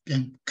စိမ့်ပြ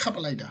န်ခတ်ပ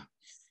လိုက်တာ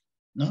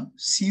နော်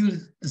seal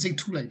တစိမ့်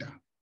ထုလိုက်တာ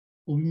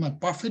ပို့ပြီးမှ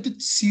perfect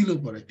seal လို့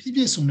ပြောတယ်ပြ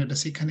ည့်စုံတဲ့တ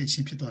စိမ့်ခတ်နေခြ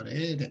င်းဖြစ်သွားတ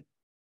ယ်တဲ့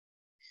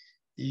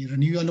ဒီ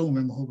renew လုပ်ရ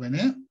င်မဟုတ်ပဲ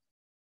နဲ့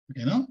โอเค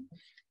နော်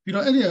ပြီး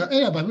တော့အဲ့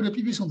ဒါဘာဖြစ်လို့ပြ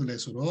ည့်စုံတယ်လဲ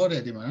ဆိုတော့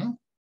တဲ့ဒီမှာနော်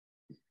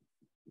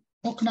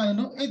ဟုတ်ခဏ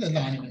နော်အဲ့ဒါ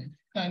လာနေတယ်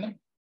တိုင်းနော်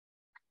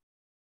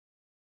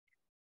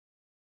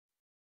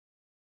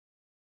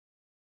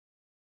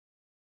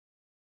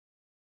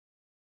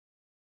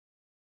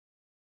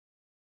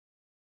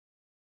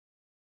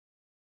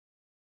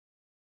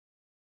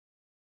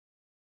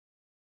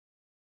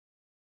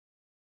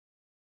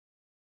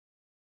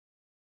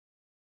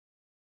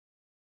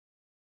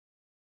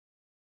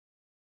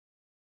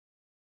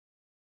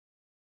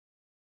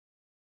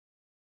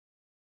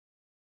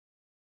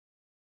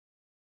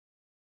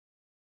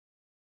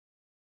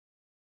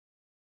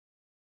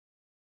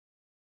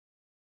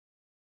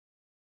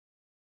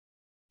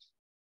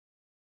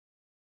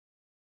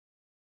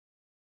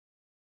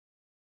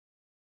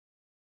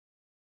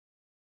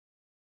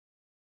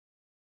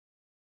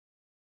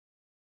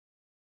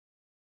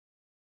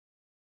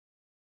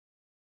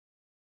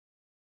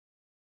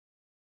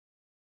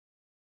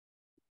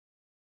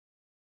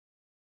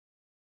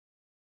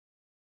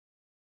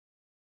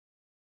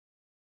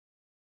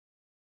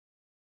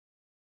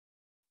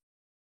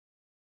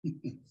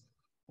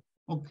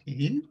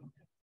Okay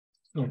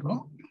so đó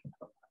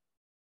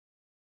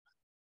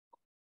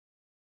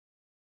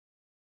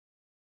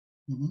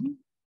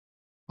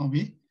ဟုတ်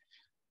ပြီ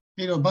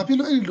အဲ့တော့ဘာဖြစ်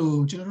လို့အဲ့လို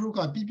ကျွန်တော်တို့က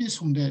ပြည့်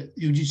စုံတဲ့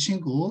ယုံကြည်ခြ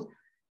င်းကို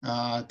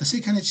တစိ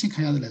တ်ခနဲ့ချင်းခံ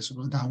ရတယ်လဲဆို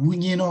တော့ဒါဝိ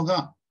ညာဉ်တော်က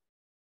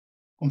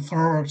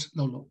comfort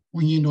လို့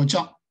ဝိညာဉ်တော်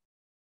ကြောင့်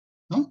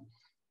နော်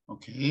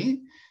okay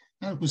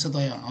အဲ့ဒါကိုဆက်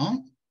သွားရအောင်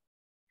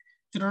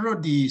ကျွန်တော်တို့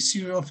ဒီ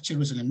City of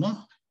Jerusalem နော်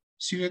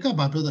City က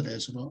ဘာပြောတယ်လဲ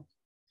ဆိုတော့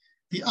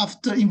the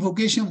after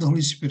invocation of the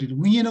Holy Spirit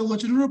ဝိညာဉ်တော်ကို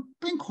ကျွန်တော်တို့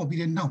ပင့်ခေါ်ပြီး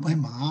တဲ့နောက်ပို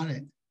င်းမှာ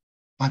တဲ့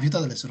ဘာဖြစ်တ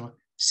ယ်လဲဆိုတော့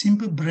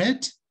simple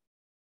bread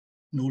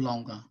no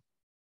longer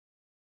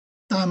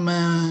တာမ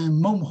န်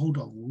မဟုတ်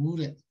တော့ဘူး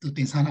တဲ့သူတ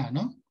င်စားတာ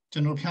နော်ကျွ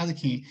န်တော်ဖျားသ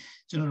ခင်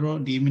ကျွန်တော်တို့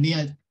ဒီမနေ့က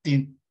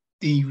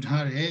တင်ယူ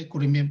ထားတဲ့ကို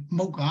ရမ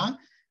မုတ်က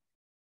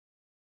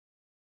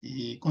ဒီ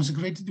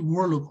consecrated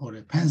word လို့ခေါ်တ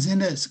ယ်ဖန်ဆင်း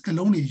တဲ့စက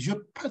လုံးတွေရွ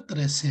တ်ဖတ်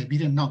တဲ့ဆယ်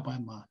ပြီးတဲ့နောက်ပို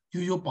င်းမှာ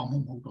ရိုးပေါမ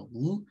ဟုတ်တော့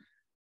ဘူး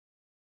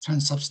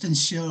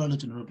transubstantial လို့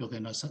ကျွန်တော်တို့ပြော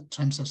ခဲ့တာ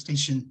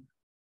transubstantiation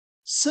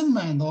စ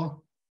မှန်တော့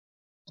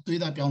အသွေး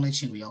သားပြောင်းလဲ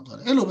ခြင်းကိုရောက်သွားတ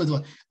ယ်အဲ့လိုပဲသူက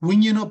ဝိ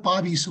ညာဉ်တော်ပါ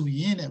ပြီဆို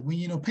ရင်တဲ့ဝိ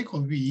ညာဉ်တော်ဖိတ်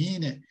ခေါ်ပြီးရင်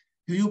တဲ့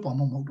ရိုးပေါ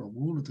မဟုတ်တော့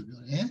ဘူးလို့သူ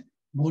ပြောတယ်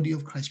body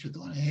of Christ ဖြစ်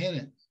သွားတယ်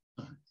တဲ့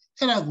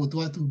အဲ့ဒါကိုသူ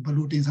ကသူဘယ်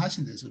လိုတင်စားခြ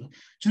င်းလဲဆိုတော့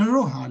ကျွန်တော်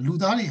တို့ဟာလူ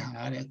သားတွေဟာ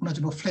တဲ့ခုန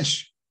ကျွန်တော် flesh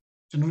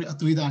ကျွန်တော်တို့အ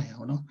သွေးသားတွေ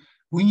ဟာနော်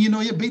ဝိညာဉ်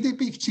တော်ရဲ့ဗိသိက်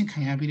ပိတ်ခြင်းခံ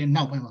ရပြီးတဲ့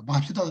နောက်ပိုင်းမှာဘာ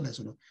ဖြစ်တော့တယ်လဲ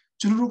ဆိုတော့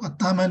ကျွန်တော်တို့က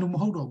တာမန်လူမ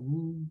ဟုတ်တော့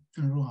ဘူး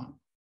ကျွန်တော်တို့ဟာ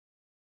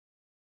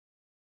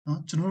နော်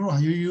ကျွန်တော်တို့ဟာ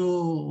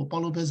ရိုးပေါ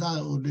လိုပဲစား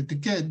ဟိုတ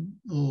ကယ်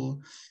ဟို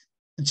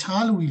အ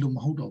ခြားလူကြီးလို့မ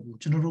ဟုတ်တော့ဘူး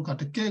ကျွန်တော်တို့က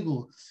တကယ်ကို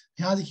ဘု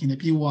ရားသခင်နဲ့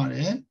ပြေဝရတ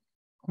ယ်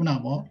ခုန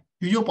ပေါ့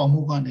ရိုးပေါ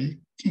မှုကနေ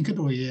ခင်ခရစ်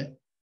တော်ရဲ့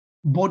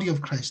body of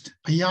Christ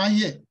ဘုရား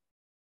ရဲ့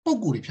ပုဂ္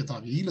ဂိုလ်တွေဖြစ်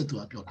သွားပြီလို့သူ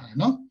ကပြောထားတယ်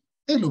နော်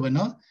အဲ့လိုပဲเ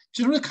นาะ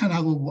ကျွန်တော်ရဲ့ခန္ဓာ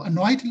ကိုယ်ကို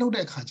anoint လုပ်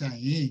တဲ့အခါကျ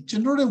ရင်ကျွ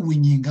န်တော်ရဲ့ဝိ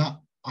ညာဉ်က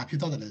ဘာဖြစ်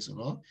သွားတယ်လဲဆို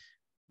တော့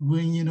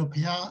ဝိညာဉ်တော်ဘု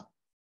ရား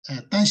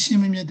တန်ရှ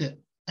င်းမြတ်တဲ့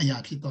အရာ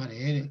ဖြစ်သွားတ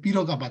ယ်တဲ့ပြီး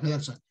တော့ကဘာဖြစ်လဲ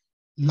ဆိုတော့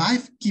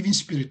life giving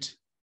spirit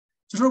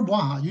ကျွန်တော်ဘဝ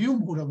ဟာရိုးရိုး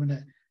မဟုတ်တော့ဘဲ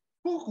နဲ့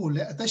ကိုယ့်ကိုယ်လ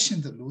ည်းအသက်ရှင်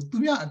တယ်လို့သူ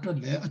များအတွက်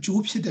လည်းအ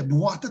ကျိုးဖြစ်တဲ့ဘ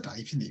ဝအတ္တတာ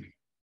ကြီးဖြစ်နေပြီ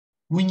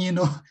ဝိညာဉ်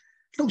တော်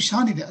လှုပ်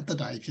ရှားနေတဲ့အတ္တ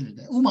တာကြီးဖြစ်နေတ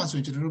ယ်ဥပမာဆိုရ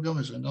င်ကျွန်တော်တို့ပြောမ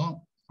ယ်ဆိုရင်တော့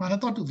ဘာနဲ့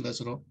တော့တူတယ်လဲ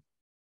ဆိုတော့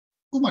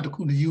ဥပမာတစ်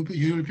ခုနဲ့ရိုး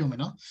ရိုးပြောမယ်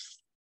နော်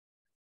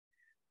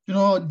ကျွန်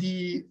တော်ဒီ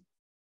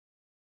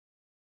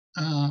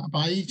အ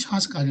ဘာကြီး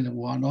charge ကားနေတဲ့ဘ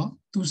ဝနော်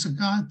သူစ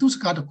ကားတ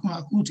စ်ခု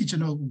အခုထိကျွ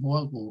န်တော်ဘဝ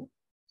ကို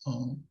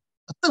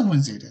အသက်ဝ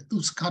င်စေတယ်သူ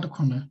စကားတစ်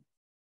ခုနဲ့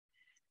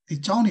ဒီ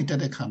ကြောင်းနေတက်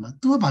တဲ့ခါမှာ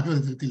तू ကဘာပြော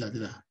လဲသိလား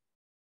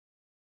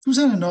သူစ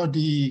နေတော့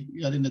ဒီ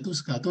ရတယ်နဲ့သူ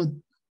စကားတော့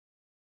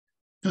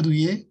သူ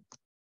ရဲ့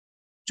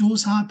စူး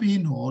စမ်းပေး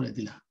နော်တဲ့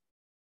သိလား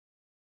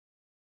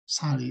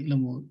စားရီလ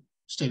ည်းမို့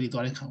study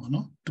သွားတဲ့ခါမှာ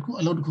နော်တခု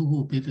အလုပ်တစ်ခု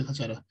ကိုပေးတဲ့ခါ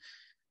ကျတော့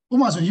ဥပ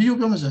မာဆိုရိုး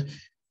ပြောမှဆို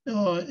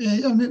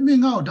မ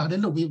င်းငါ့ကိုဒါ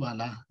လေးလုပ်ပေးပါ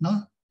လားနော်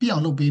ပြအော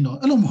င်လုပ်ပေးနော်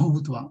အဲ့လိုမဟုတ်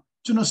ဘူး तू က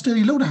ကျွန်တော်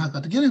study လုပ်တာဟာ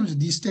တကယ်လို့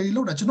ဒီ study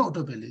လုပ်တာကျွန်တော်အ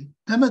တွက်ပဲလေ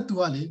ဒါပေမဲ့ तू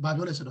ကလေဘာ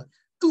ပြောလဲဆိုတော့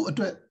သူ့အ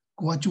တွက်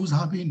ကိုကစူးစ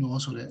မ်းပေးနော်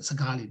ဆိုတဲ့စ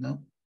ကားလေးနော်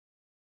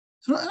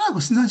ဆိုတော့အဲ့ဒါ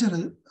ကိုစဉ်းစားကြတ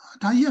ယ်ဒါ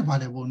ကြီးကဘာ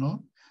လဲပေါ့နော်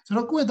ဆို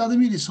တော့ကိုယ့်ရဲ့သားသ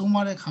မီးတွေဆုံးမ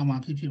တဲ့ခါမှာ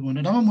ဖြစ်ပေါ့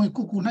နော်ဒါမှမဟုတ်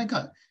ကို၌က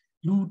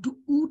လူတူ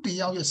တ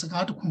ယောက်ရဲ့စ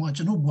ကားတစ်ခုက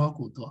ကျွန်တော်ဘဝ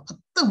ကိုတော့အ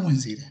သက်ဝင်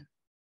စေတယ်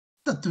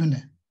သက်သွင်းတ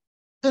ယ်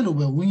အဲ့လို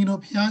ပဲဝိညာဉ်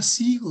တော်ဖျား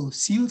စီးကို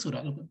seal ဆိုတာ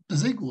လို့တစ်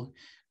စိတ်ကို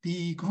ဒီ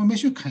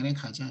confirmation ခံတဲ့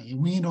ခါကျရင်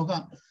ဝိညာဉ်တော်က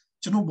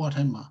ကျွန်တော်ဘဝ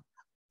တိုင်းမှာ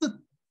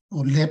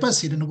ဟိုလေပတ်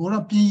စီတယ်ကို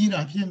တော့ပြင်းကြီး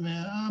တာဖြစ်မ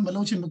ယ်မ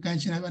လုံးချင်မကန်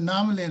ချင်တာပဲ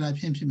နားမလဲတာ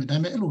ဖြစ်မယ်ဒါပေ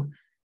မဲ့အဲ့လို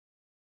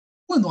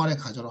ဝင်သွားတဲ့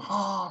ခါကျတော့ဟာ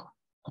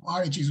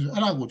အားရကြည့်ဆို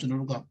အဲ့ဒါကိုကျွန်တော်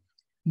တို့က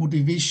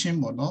motivation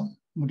ပေါ့နော်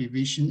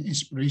motivation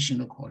inspiration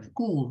လို့ခေါ်တယ်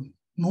ကို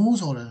နိုး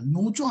ဆိုတယ်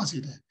နိုးကြွစေ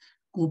တယ်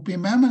ကိုပင်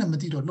ပန်းမှလည်းမ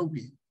သိတော့လှုပ်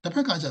ပြီးတစ်ဖ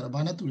က်ကကျတော့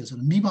ဘာနဲ့တူလဲဆို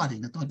တော့မိဘတွေ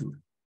နဲ့တွတ်တူတ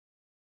ယ်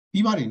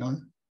မိဘတွေနော်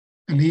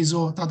ကလေး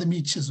စောသားသ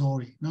မီးချစ်စော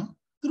တွေနော်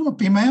သူတို့က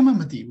ပင်ပန်းမှ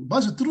မသိဘူးဘာ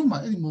လို့သူတို့မှ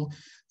အဲ့ဒီမျိုး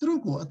သူ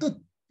တို့ကိုအသက်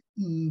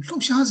လှု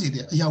ပ်ရှားစေ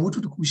တဲ့အရာဝတ္ထု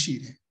တစ်ခုရှိ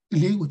တယ်က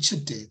လေးကိုချ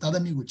စ်တယ်သားသ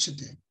မီးကိုချစ်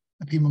တယ်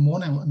အဖေမမော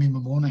နိုင်ဘူးအမေမ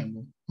မောနိုင်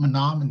ဘူးမ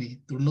နာမနေ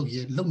သူလှု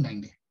ပ်နိုင်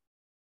တယ်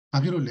ဘာ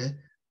ဖြစ်လို့လဲ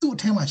သူ့အ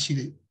ထဲမှာရှိ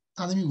တဲ့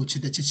သားသမီးကိုချ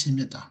စ်တဲ့ချစ်ချင်း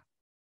မြတ်တာ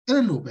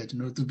အဲ့လိုပဲကျွန်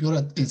တော်တို့သူပြော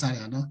တာတင်စားရ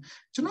နော်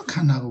ကျွန်တော်ခ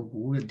န္ဓာကိုယ်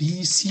ကိုဒီ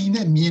စီ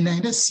နဲ့မြင်နို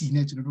င်တဲ့စီ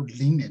နဲ့ကျွန်တော်တို့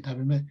link တယ်ဒါ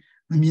ပေမဲ့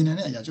မမြင်နိုင်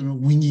တဲ့အရာကျွန်တော်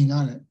ဝิญဉ်က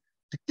လည်း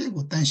တကယ်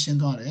ကိုတန်ရှင်း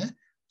သွားတယ်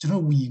ကျွန်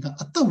တော်ဝิญဉ်က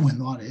အသက်ဝင်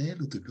သွားတယ်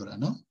လို့သူပြောတာ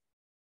နော်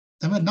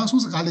ဒါပေမဲ့နောက်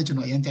ဆုံးစကားလေးကျွန်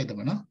တော်အရင်ကြိုက်တယ်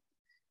မနော်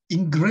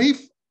engrave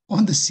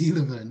on the seal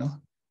လို့ပြောတယ်နော်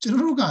ကျွန်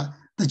တော်တို့က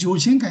တကြို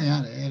ချင်းခံရ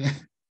တယ်တဲ့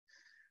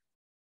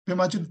ဘယ်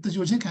မှာကျွန်တော်တ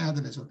ကြိုချင်းခံရတ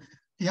ယ်လဲဆို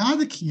ဘုရား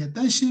သခင်ရဲ့တ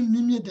န်ရှင်းမြ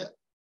င့်မြတ်တဲ့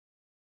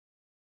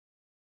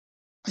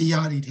အရာ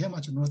တွေထဲမှာ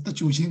ကျွန်တော်တ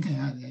ကြိုချင်းခံ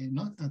ရတယ်เน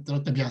าะ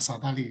တော်တပြာစာ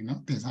သားလေးเนาะ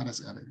တင်စားတဲ့စ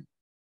ကားလေး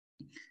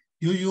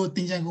ရိုးရိုးတ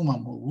င်းချိုင်းကုန်မှာ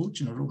မဟုတ်ဘူး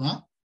ကျွန်တော်တို့က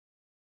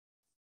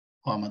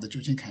ဟောမှာတ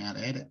ကြိုချင်းခံရတ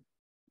ယ်တဲ့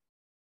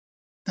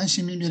တန်ရှ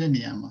င်းမြင့်မြတ်တဲ့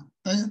နေရာမှာ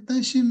တ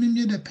န်ရှင်းမြင့်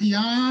မြတ်တဲ့ဖ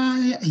ရာ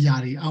ရဲ့အရာ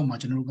တွေအောက်မှာ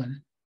ကျွန်တော်တို့က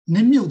န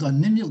စ်မြုပ်သွား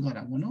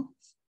တာပေါ့နော်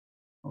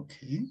โอเค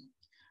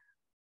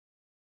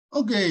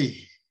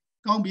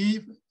ကောင်းပြီ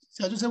ဆ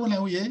ရာကျဆက်ဝင်လို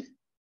က်ဦးရေ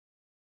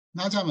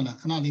နားကြမလား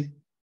ခဏလေး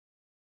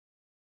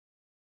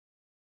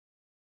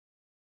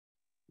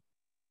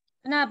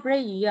ခဏ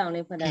break ယူရအောင်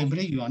လေဖတ်တာ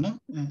break ယူအောင်နော်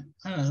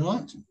အဲ့ဒါတော့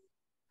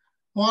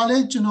ဟောလေ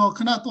ကျွန်တော်ခ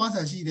ဏသွား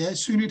စားရှိတယ်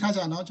ဆွေးနွေးထားကြ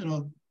နော်ကျွန်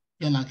တော်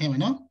ပြန်လာခဲ့မ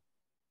ယ်နော်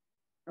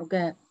ဟုတ်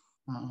ကဲ့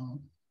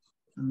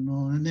ကျွန်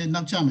တော်လည်း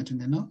နောက်ကျမယ်တင်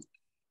တယ်နော်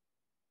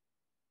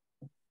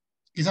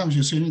ကိစ္စမ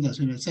ရှိဆွေးနွေးတာ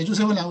ဆွေးနွေးဆယ်ကျ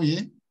ဆက်ဝင်လာဦးရေ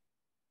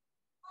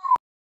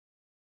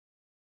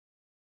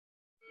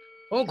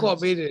ဟုတ်ခေါ်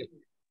ပေးတယ်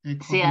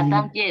ဆရာတ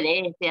န်းပြည့်တယ်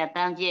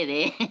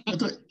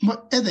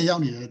အဲ့ဒါရော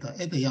က်နေတယ်တော့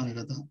အဲ့ဒါနဲ့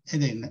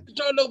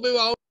ကျွန်တော်လုပ်ပေး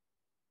ပါဦး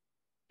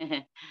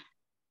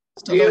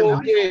โอ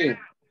เค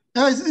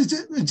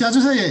ကြာကျ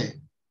ဆက်ရေ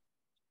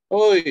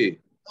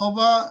ဟို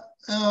ဘာ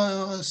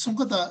ဆုံး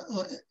ကတာ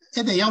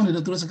အဲ့ဒါရောက်နေတ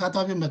ယ်သူတို့စကား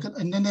တော့ပြမယ်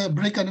နည်းနည်း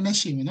break ကနေနေ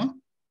ရှိမယ်နော်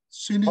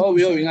ဆွေးနွေးဟုတ်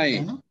ပြီငါ့ရေ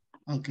နော်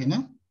โอเค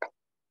နော်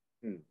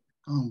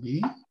ကောင်းပြီ